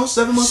 6 months,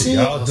 7 months in.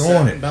 Y'all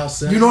doing it. About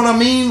 7. You know what I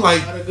mean?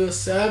 Like about a good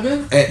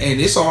 7. And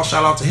it's all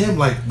shout out to him.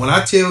 Like when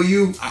I tell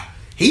you,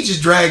 he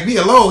just dragged me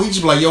along. He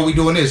just be like, "Yo, we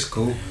doing this,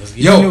 cool.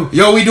 Yo,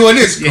 we doing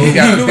this, cool."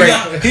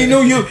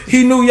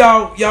 He knew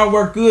y'all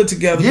work good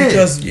together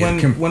because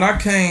when I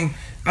came,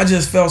 I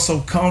just felt so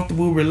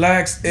comfortable,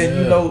 relaxed, and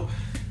you know.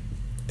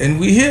 And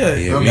we here.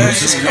 Yeah,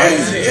 it's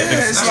crazy.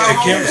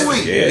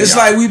 It's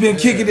like we've been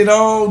kicking it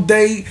all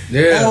day,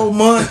 all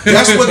month.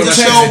 That's what the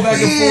show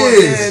back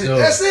and forth.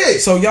 That's it.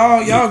 So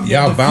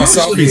y'all bounce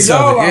off each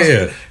other.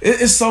 Yeah,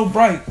 it's so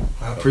bright.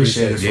 I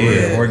appreciate it for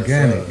real.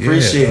 Organic.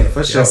 Appreciate it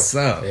for sure.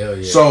 Hell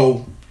yeah.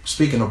 So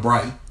speaking of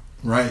bright,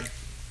 right?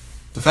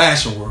 The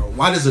fashion world.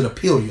 Why does it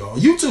appeal to y'all?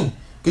 You too,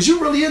 because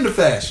you really into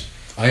fashion.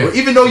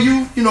 Even though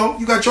you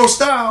got your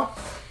style,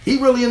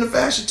 he really into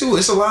fashion too.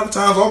 It's a lot of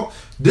times.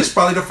 This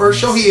probably the first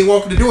show he ain't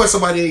walking to do it.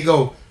 Somebody ain't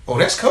go, Oh,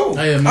 that's cool.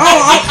 Hey, man.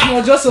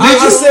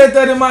 I said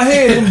that in my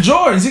head. Them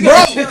Jordans. You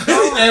got there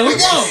we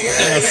go.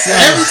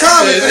 Every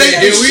time if it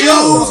ain't the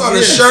shoes or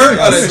the shirt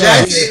or the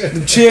jacket,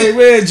 the cherry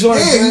red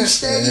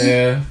Jordans.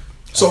 Yeah.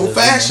 So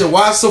fashion,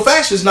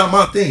 fashion is not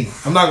my thing.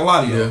 I'm not gonna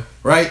lie to you,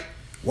 right?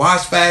 Why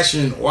is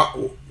fashion?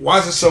 Why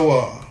is it so?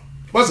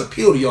 Why does it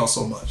appeal to y'all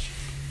so much?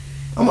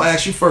 I'm gonna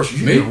ask you first.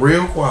 You get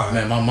real quiet,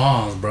 man. My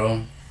mom's,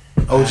 bro.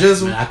 Oh,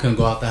 Jizzle. Man, I couldn't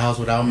go out the house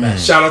without a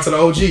match. Shout out to the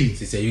OGs.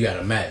 She said you got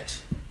to match.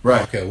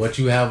 Right. Okay, what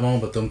you have on,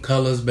 but them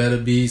colors better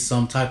be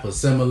some type of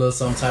similar,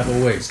 some type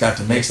of way. It's got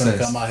to make sense.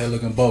 Come out here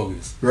looking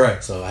bogus.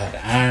 Right. So I had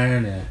to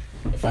iron, and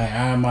if I ain't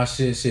iron my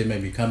shit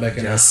made me come back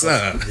in the house.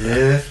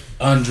 Yeah.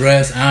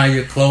 Undress, iron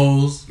your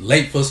clothes,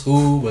 late for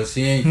school, but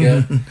she ain't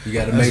care. You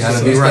got to make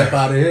sure you step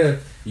out of here.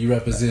 You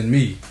represent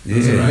me.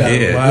 Yeah. So you gotta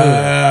look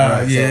Wow.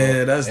 good. Yeah,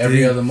 so that's every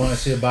deep. other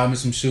month. She'll buy me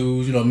some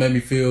shoes. Make me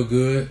feel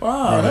good.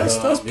 Wow, that's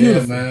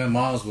beautiful. Yeah, man.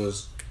 Mom's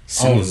was.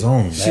 She was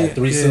on. She had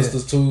 3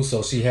 sisters too,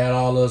 so she had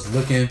all us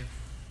looking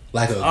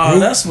like a group. Oh,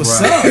 that's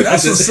what's up.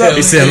 That's what's up.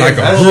 He said like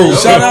a group.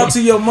 Shout out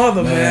to your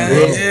mother,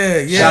 man.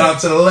 Yeah. Shout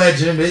out to the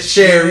legend, Miss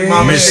Sherry,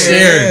 Mama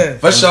Sherry.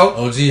 For sure.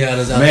 OG had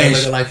us out there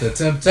looking like the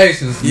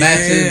Temptations,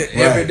 matching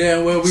every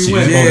damn where we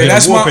went. Yeah,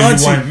 that's my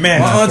auntie. My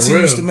My auntie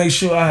used to make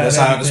sure I had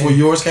That's where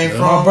yours came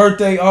from. My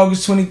birthday,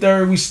 August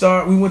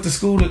 23rd. We went to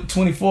school the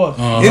 24th.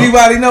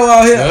 Anybody know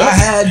out here? I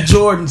had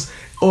Jordans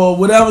or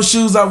whatever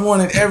shoes I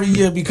wanted every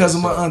year because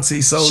of my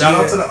auntie. So shout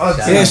out to the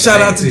auntie. Yeah,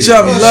 shout out to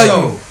Chubby.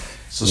 Love you.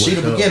 So she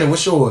the beginning.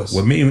 What's yours?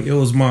 With me, it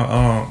was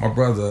my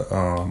brother,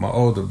 my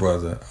older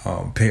brother,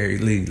 Perry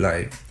Lee.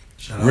 Like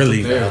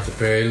really, Shout out to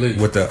Perry Lee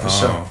with the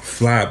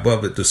fly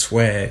above it, the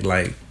swag.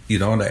 Like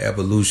the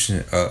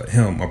evolution.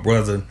 Him, my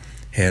brother,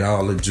 had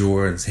all the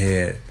Jordans,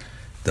 had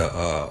the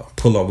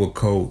pullover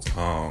coat,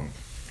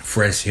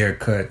 fresh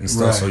haircut and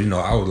stuff. So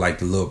I was like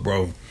the little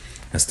bro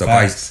and stuff.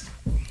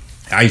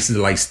 I used to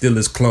like steal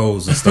his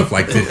clothes and stuff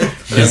like that.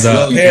 His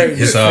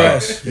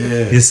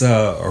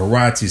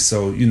Arachi.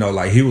 So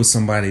like he was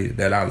somebody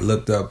that I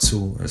looked up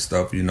to and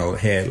stuff.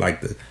 Had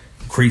like the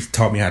crease,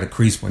 taught me how to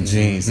crease my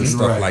jeans and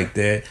stuff like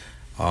that.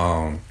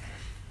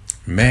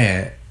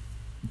 Man,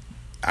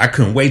 I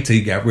couldn't wait till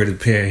he got rid of a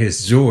pair of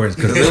his Jordans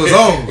because it was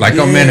on. Like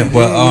a minute,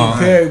 but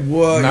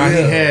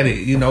he had it.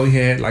 He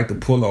had like the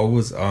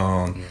pullovers.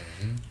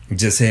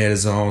 Just had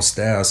his own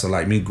style. So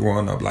like me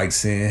growing up, like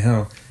seeing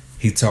him.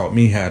 He taught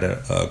me how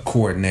to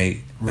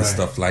coordinate and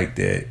stuff like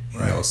that,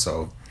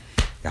 so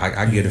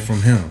I get it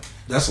from him.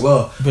 That's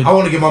love. But I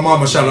want to give my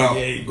mama a shout out.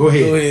 Go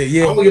ahead.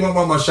 Yeah. I want to give my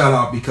mama a shout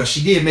out because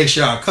she did make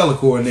sure I color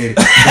coordinated.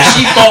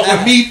 She fought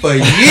with me for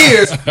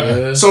years.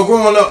 So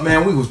growing up,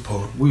 man, we was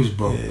poor. We was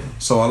broke. Yeah.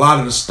 So a lot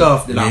of the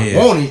stuff that I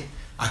wanted,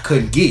 I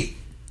couldn't get.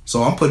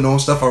 So I'm putting on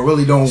stuff I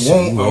really don't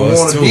want or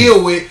want to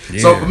deal with.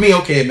 Yeah. So for me,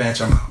 okay, match,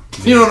 I'm out.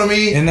 You know what I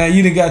mean? And now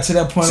you done got to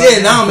that point. Yeah,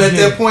 now I'm at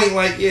that point.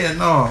 Like,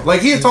 no. Like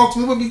he'd talk to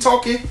me, we'd be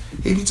talking.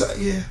 He'd be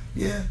yeah.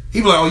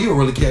 He'd be like, "Oh, you a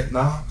really cat?"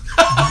 Nah.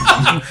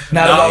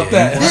 Not about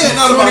that. Yeah,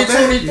 not about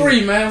that.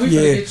 2023, man. We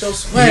finna get your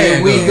swag.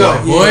 Yeah, we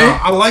go, boy.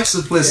 I like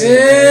simplicity.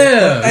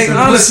 Yeah. Hey,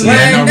 honestly,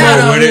 man, I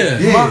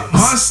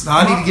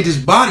need to get this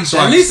body so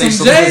at I least can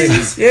some stay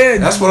J's. Yeah,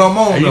 that's what I'm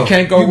on. You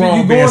can't go wrong.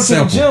 You being going to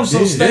simple. the gym,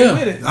 so stay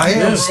with it. I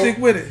am. Stick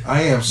with it.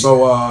 I am.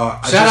 So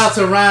shout out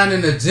to Ryan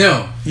in the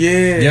gym.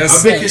 Yeah, yes.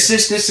 I've been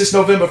consistent since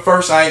November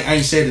 1st. I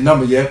ain't said the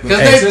number yet, because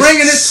they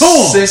bringing it to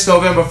them since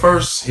November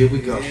 1st. Here we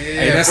go.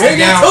 Hey, that's the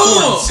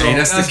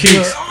that's the key.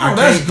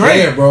 That's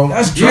great, bro.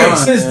 That's great.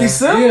 Since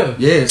December.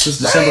 Yeah, since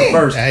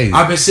December 1st. Hey.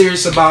 I've been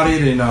serious about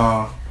it, and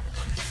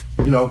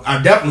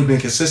I've definitely been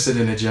consistent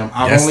in the gym.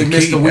 I've only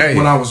missed a week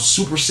when I was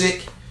super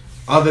sick.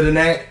 Other than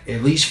that,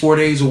 at least 4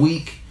 days a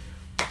week.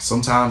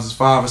 Sometimes it's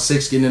 5 or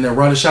 6 getting in there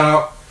running.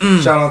 Shout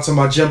out to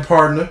my gym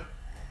partner.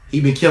 He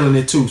been killing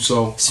it too.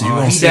 So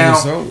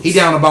he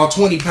down about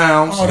 20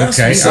 pounds. Oh, that's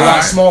He's a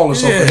lot smaller.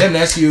 So for him,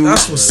 that's huge.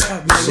 That's what's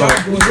up. So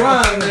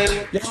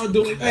y'all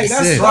doing. Hey,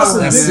 that's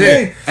it.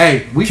 thing.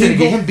 Hey, we finna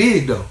get him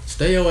big though.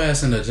 Stay your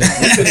ass in the gym.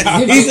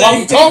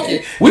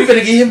 We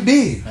finna get him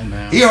big.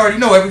 He already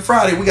know every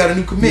Friday we got a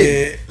new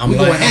commitment. We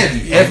going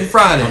heavy every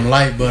Friday. I'm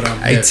light, but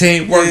I'm hey,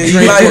 teamwork.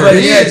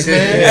 Yes,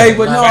 man. Hey,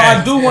 but no,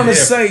 I do want to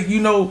say,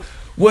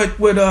 what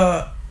would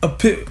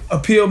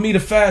appeal me to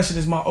fashion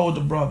is my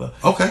older brother.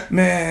 Okay.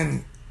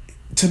 Man,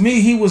 to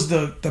me, he was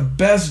the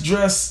best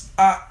dressed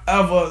I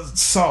ever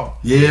saw.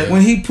 Yeah.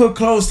 When he put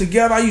clothes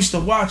together, I used to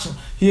watch him.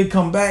 He'd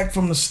come back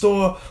from the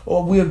store,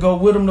 or we'd go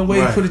with him the way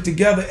he put it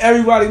together.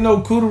 Everybody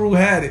know Koodaroo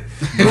had it.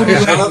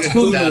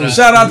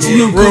 Shout out to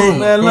you, Koodaroo,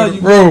 man. Love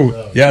you,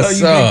 bro. Yes,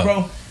 sir.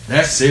 Bro.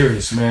 That's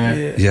serious, man.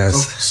 Yeah.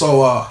 Yes.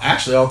 So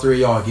actually, all three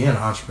of y'all again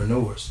are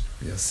entrepreneurs.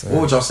 Yes, sir.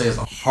 What would y'all say is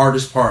the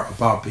hardest part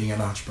about being an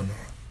entrepreneur?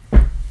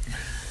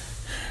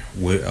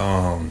 With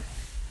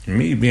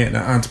me being an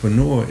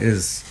entrepreneur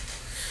is,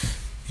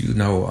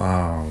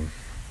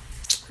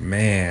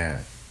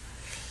 man,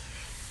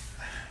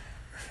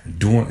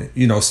 doing,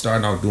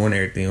 starting out doing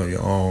everything on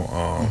your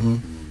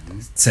own,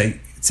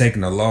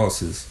 taking the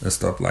losses and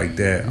stuff like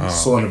that.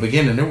 So in the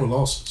beginning, there were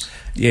losses.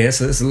 Yeah, it's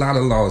a lot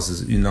of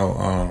losses,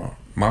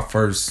 my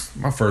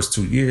first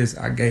 2 years,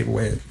 I gave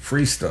away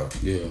free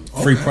stuff. Yeah.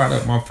 Free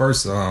product. My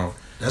first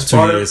That's 2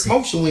 part years. of the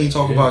promotion we ain't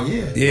talking about.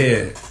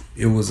 Yeah,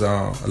 it was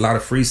a lot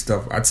of free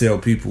stuff. I tell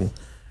people,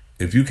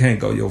 if you can't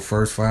go your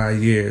first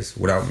 5 years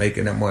without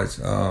making that much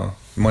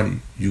money,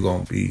 you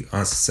gonna be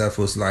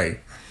unsuccessful. It's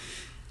like,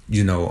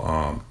 you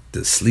know,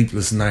 the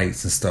sleepless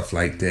nights and stuff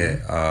like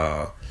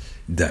that,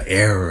 the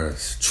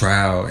errors,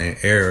 trial and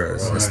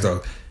errors and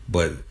stuff.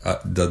 But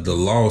the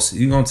loss,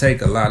 you're gonna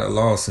take a lot of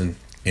loss and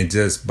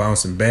just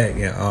bouncing back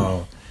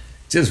and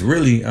just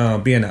really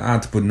being an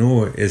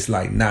entrepreneur is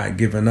like not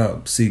giving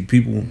up. See,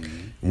 people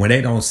when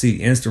they don't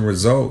see instant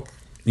result,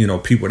 you know,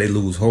 people they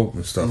lose hope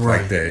and stuff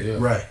like that. Yeah.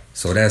 Right.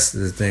 So that's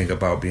the thing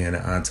about being an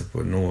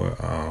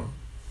entrepreneur.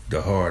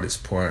 The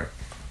hardest part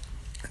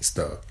and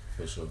stuff.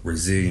 For sure.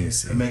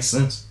 Resiliency. It makes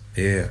sense.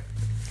 Yeah.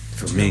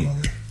 For me.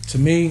 To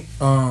me,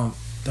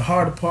 the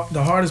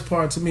hardest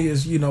part to me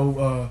is, you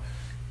know,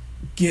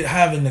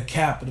 having the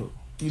capital,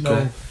 you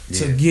know,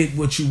 to get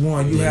what you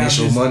want. You have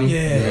initial this, money.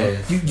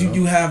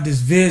 You have this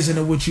vision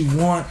of what you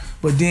want,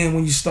 but then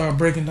when you start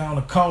breaking down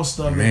the cost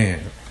of it,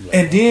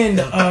 and then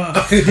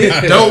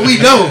Don't we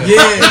know?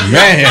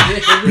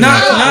 Man.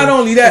 not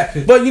only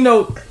that, but you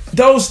know,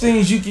 those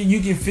things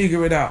you can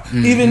figure it out.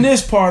 Even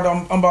this part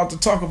I'm about to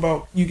talk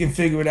about, you can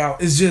figure it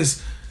out. It's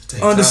just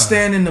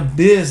understanding the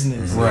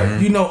business,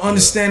 Right. You know,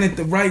 understand it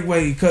the right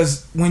way.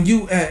 Because when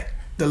you at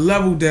the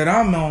level that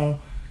I'm on,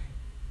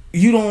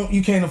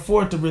 you can't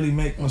afford to really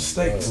make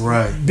mistakes,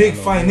 Right. Big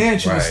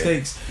financial Right.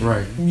 mistakes,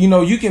 Right. You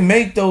know, you can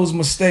make those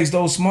mistakes,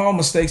 those small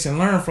mistakes, and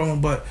learn from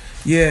them. But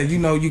yeah, you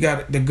know, you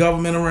got the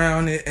government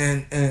around it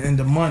and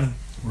the money.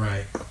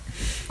 Right.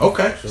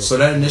 Okay. So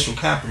that initial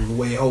capital, the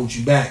way it holds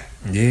you back.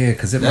 Yeah,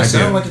 because it That might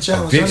sounds be like a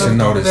challenge. eviction I never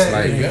thought of notice.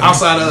 that. Like,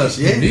 Outside of us,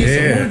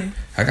 yeah.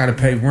 I gotta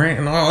pay rent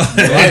and all.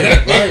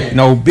 Right.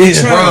 No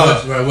bitch,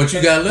 Bro. Right, what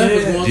you got left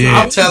is one. Yeah.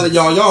 I'm telling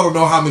y'all don't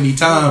know how many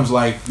times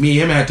like me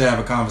and him had to have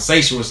a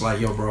conversation. It's like,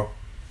 yo, bro,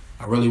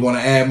 I really want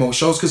to add more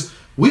shows because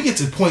we get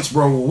to points,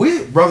 bro.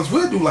 Where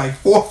we'll do like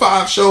 4 or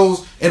 5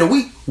 shows in a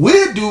week.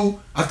 We'll do.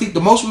 I think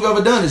the most we've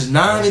ever done is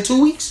 9 in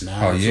 2 weeks.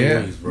 Oh,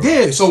 yeah?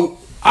 Yeah. So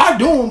I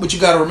do them, but you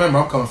got to remember,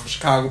 I'm coming from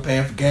Chicago,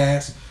 paying for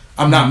gas.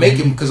 I'm not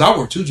making because I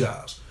work 2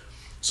 jobs,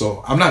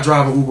 so I'm not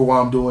driving Uber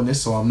while I'm doing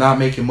this. So I'm not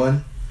making money.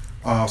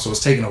 So it's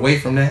taken away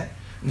from that.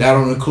 That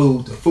don't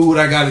include the food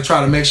I got to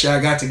try to make sure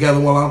I got together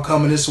while I'm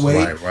coming this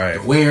way. Right.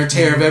 The wear and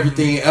tear of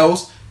everything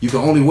else. You can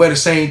only wear the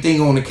same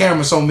thing on the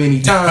camera so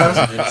many times.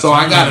 So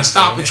I got to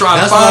stop and try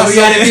to That's find why we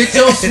gotta get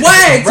your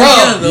swag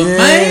together,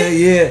 man.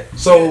 Yeah.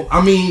 So,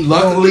 I mean,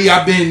 luckily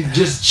I've been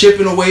just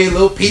chipping away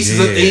little pieces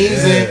of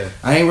things and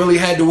I ain't really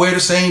had to wear the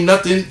same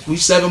nothing. We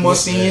 7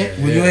 months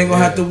in. Well, you ain't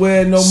gonna have to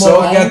wear it no more. So,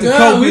 I got the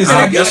we Kopious.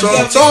 gotta That's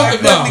what I'm talking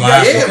about.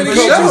 Fly. Yeah, for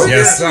sure.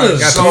 Yes, sir.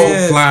 Got So-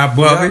 the fly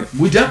above it.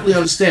 We definitely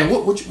understand.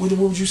 What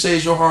would you say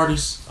is your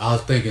hardest? I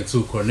was thinking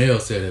too. Cornell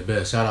said it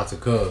best. Shout out to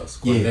Cuz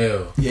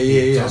Cornell.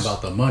 Yeah. Talking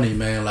about the money,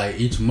 man. Like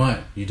each month,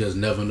 you just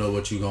never know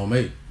what you gonna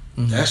make.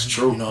 That's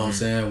true. You know what I'm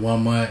saying?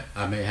 1 month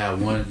I may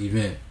have 1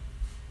 event.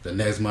 The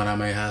next month I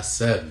may have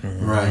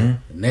 7. Right.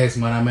 The next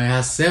month I may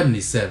have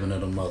 77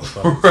 of them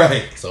motherfuckers.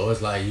 Right. So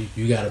it's like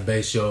you gotta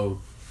base your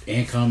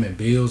income and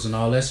bills and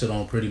all that shit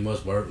on pretty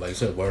much word, like you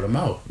said, word of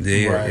mouth.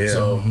 Yeah, Right. yeah.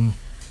 So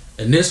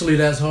initially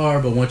that's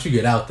hard, but once you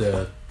get out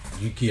there,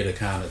 you get a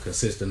kind of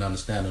consistent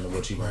understanding of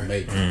what you're gonna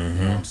make. You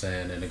know what I'm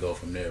saying, and to go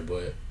from there.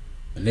 But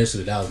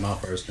initially that was my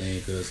first thing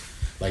because,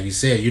 like you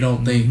said, you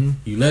don't think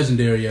you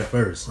legendary at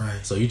first, Right.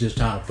 So you just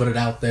trying to put it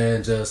out there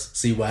and just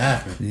see what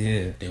happens.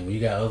 Yeah. Then when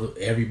you got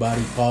everybody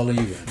following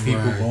you and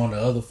people Right. going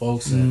to other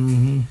folks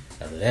and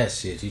after that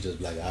shit, you just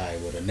be like, all right,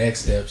 well the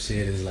next step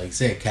shit is like you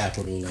said,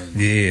 capital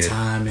and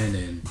timing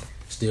and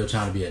still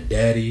trying to be a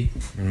daddy.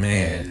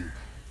 Man.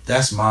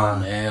 That's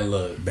mine. Man,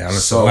 look.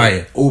 Balance So of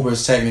life. Uber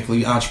is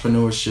technically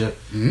entrepreneurship.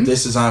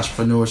 This is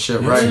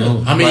entrepreneurship, right?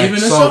 I mean, Right. even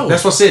the so show.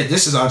 that's what I said.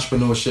 This is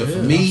entrepreneurship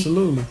for me.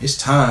 absolutely. It's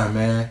time,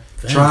 man.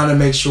 Trying to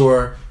make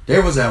sure.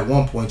 There was at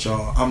one point,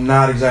 y'all. I'm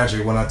not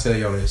exaggerating when I tell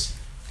y'all this.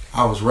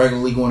 I was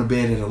regularly going to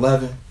bed at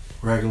 11,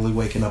 regularly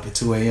waking up at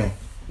 2 a.m.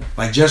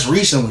 Like just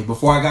recently,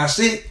 before I got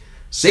sick.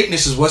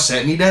 Sickness is what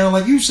set me down,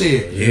 like you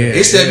said. Yeah,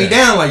 it set me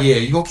down, like, yeah,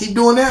 you gonna keep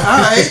doing that? All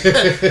right.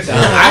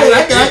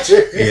 I got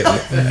you.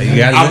 Yeah, you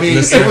gotta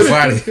listen to the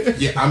body.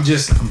 Yeah, I'm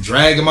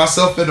dragging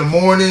myself in the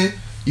morning,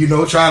 you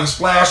know, trying to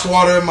splash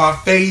water in my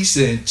face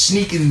and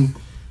sneaking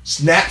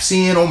snaps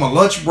in on my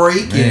lunch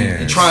break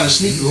and trying to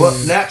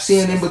sneak naps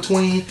in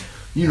between,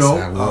 you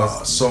know.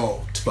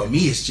 So for me,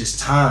 it's just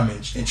time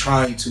and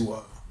trying to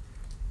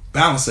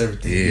balance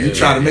everything. You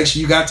try to make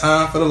sure you got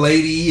time for the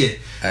lady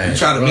and you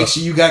try to make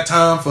sure you got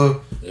time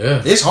for.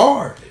 It's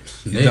hard.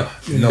 Yeah.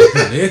 You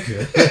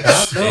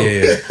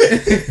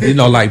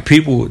know, like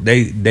people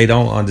they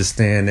don't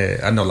understand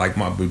that. I know, like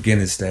my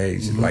beginning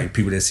stage, like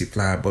people that see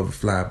fly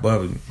above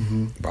it.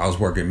 But I was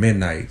working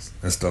midnights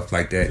and stuff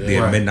like that.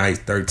 Did midnights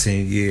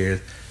 13 years.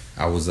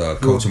 I was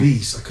coaching.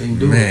 Beast. I couldn't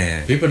do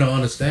it. People don't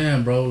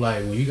understand, bro.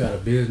 Like when you got a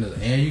business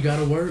and you got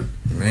to work,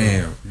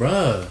 man,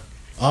 bruh.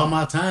 all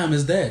my time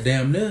is that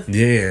damn near.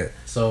 Yeah.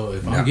 So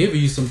if I'm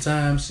giving you some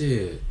time,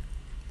 shit.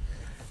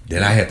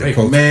 Then I had to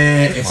coach.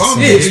 Man, if I'm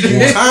giving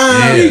you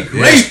time,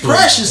 it's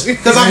precious.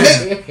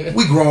 Because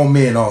we grown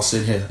men all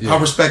sitting here. I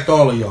respect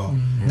all of y'all.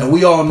 And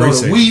we all know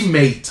that we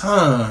make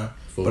time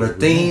for the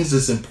things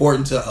that's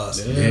important to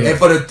us. And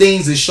for the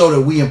things that show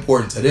that we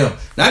important to them.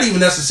 Not even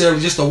necessarily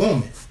just a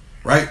woman.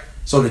 Right?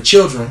 So the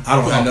children, I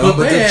don't know,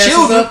 but the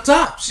children up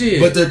top, shit.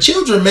 But the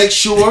children make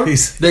sure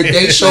that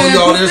they show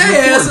y'all there's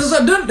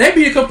importance. They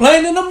be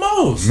complaining the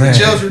most. Man. The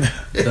children,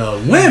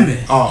 the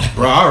women. Oh,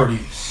 bro, I already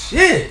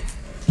shit.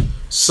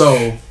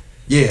 So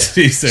yeah,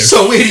 so that's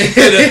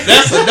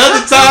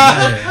another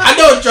time. I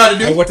know what you're trying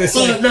to do. What they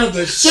say?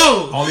 Another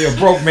show. Only a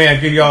broke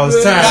man give you all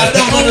his time.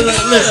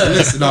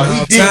 Listen. No,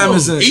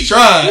 he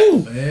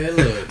tried. Man,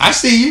 look. I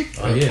see you.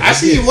 Oh, yeah, I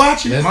see you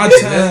watching. My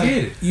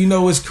time, you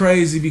know, it's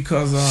crazy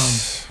because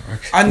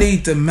I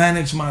need to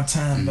manage my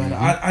time better.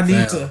 I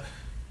need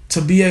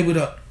to be able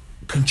to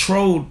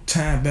control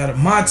time better.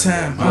 My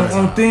time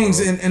on things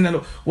and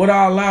what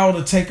I allow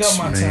to take up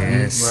my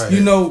time. Right. You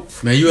know,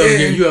 man,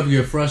 you ever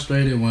get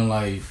frustrated when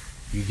like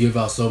you give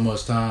out so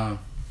much time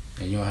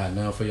and you don't have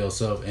none for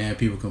yourself and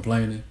people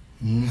complaining?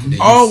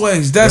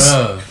 Always.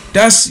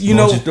 That's you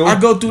know, I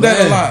go through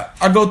that a lot.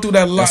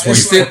 That's when you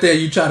sit there,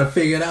 you try to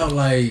figure it out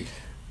like,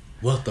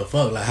 what the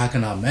fuck? Like, how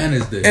can I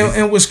manage this?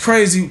 And what's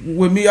crazy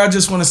with me, I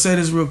just want to say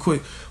this real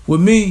quick. With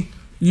me,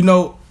 you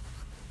know,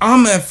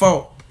 I'm at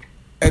fault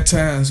at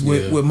times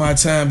with my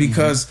time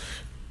because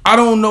I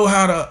don't know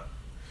how to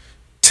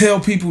tell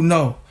people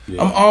no.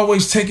 Yeah. I'm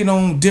always taking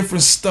on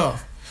different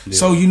stuff. Yeah.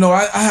 So, you know,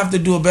 I have to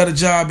do a better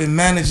job in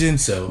managing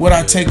what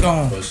I take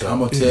on. I'm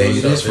going to tell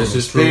you this from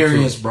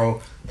experience,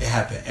 bro. It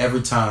happened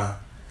every time.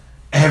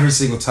 Every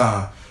single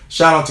time.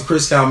 Shout out to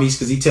Chris Calmes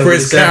because he tells me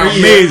this every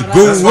year.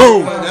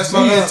 That's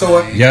my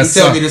mentor. Yes, he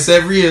tells me this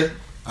every year.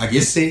 I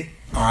get sick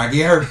or I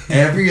get hurt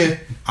every year.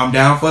 I'm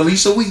down for at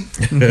least a week.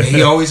 And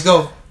he always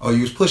go, oh,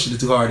 you was pushing it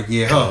too hard to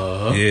get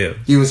her. Yeah.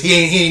 He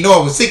ain't know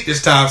I was sick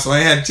this time, so he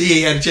ain't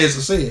had a chance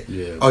to say it.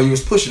 Yeah. Oh, you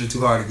was pushing it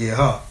too hard to get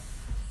her.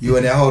 You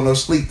in that whole no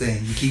sleep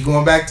thing. You keep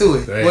going back to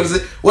it. Right.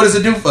 What does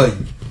it do for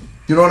you?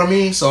 You know what I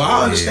mean? So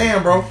I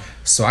understand, bro.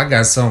 So I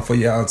got something for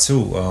y'all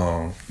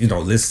too. You know,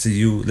 listen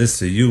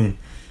to you,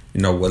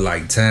 you know, with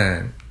like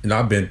time. You know,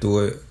 I've been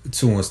through it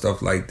too and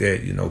stuff like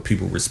that. You know,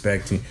 people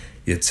respecting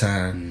your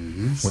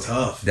time. It's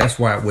tough. That's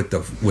why with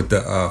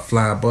the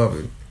fly above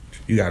it,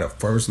 you gotta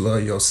first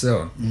love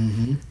yourself.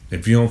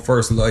 If you don't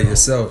first love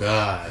yourself,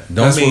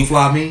 that's what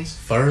fly means.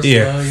 First,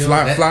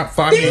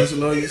 fly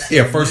means.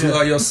 First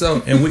love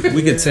yourself, and we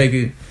can take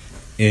it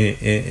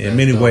in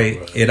many ways.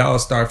 Right. It all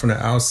starts from the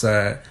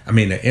outside. I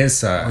mean, the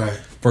inside. Right.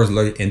 First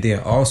love, and then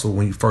also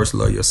when you first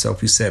love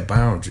yourself, you set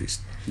boundaries.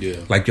 Yeah.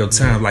 Like your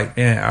time, like,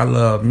 man, I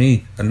love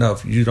me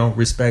enough. You don't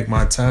respect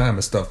my time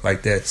and stuff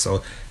like that.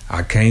 So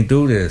I can't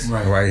do this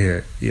right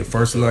here. You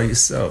first love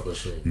yourself.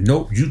 Sure.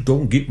 Nope, you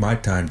don't get my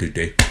time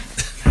today.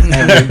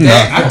 And with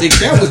that, I think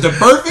that was the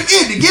perfect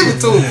end to give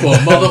it to him for a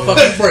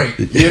motherfucking break.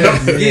 You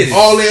know,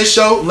 All In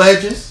Show,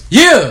 Legends.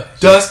 Yeah.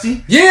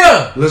 Dusty.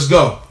 Yeah. Let's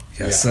go.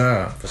 Yes,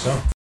 sir. For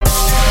sure.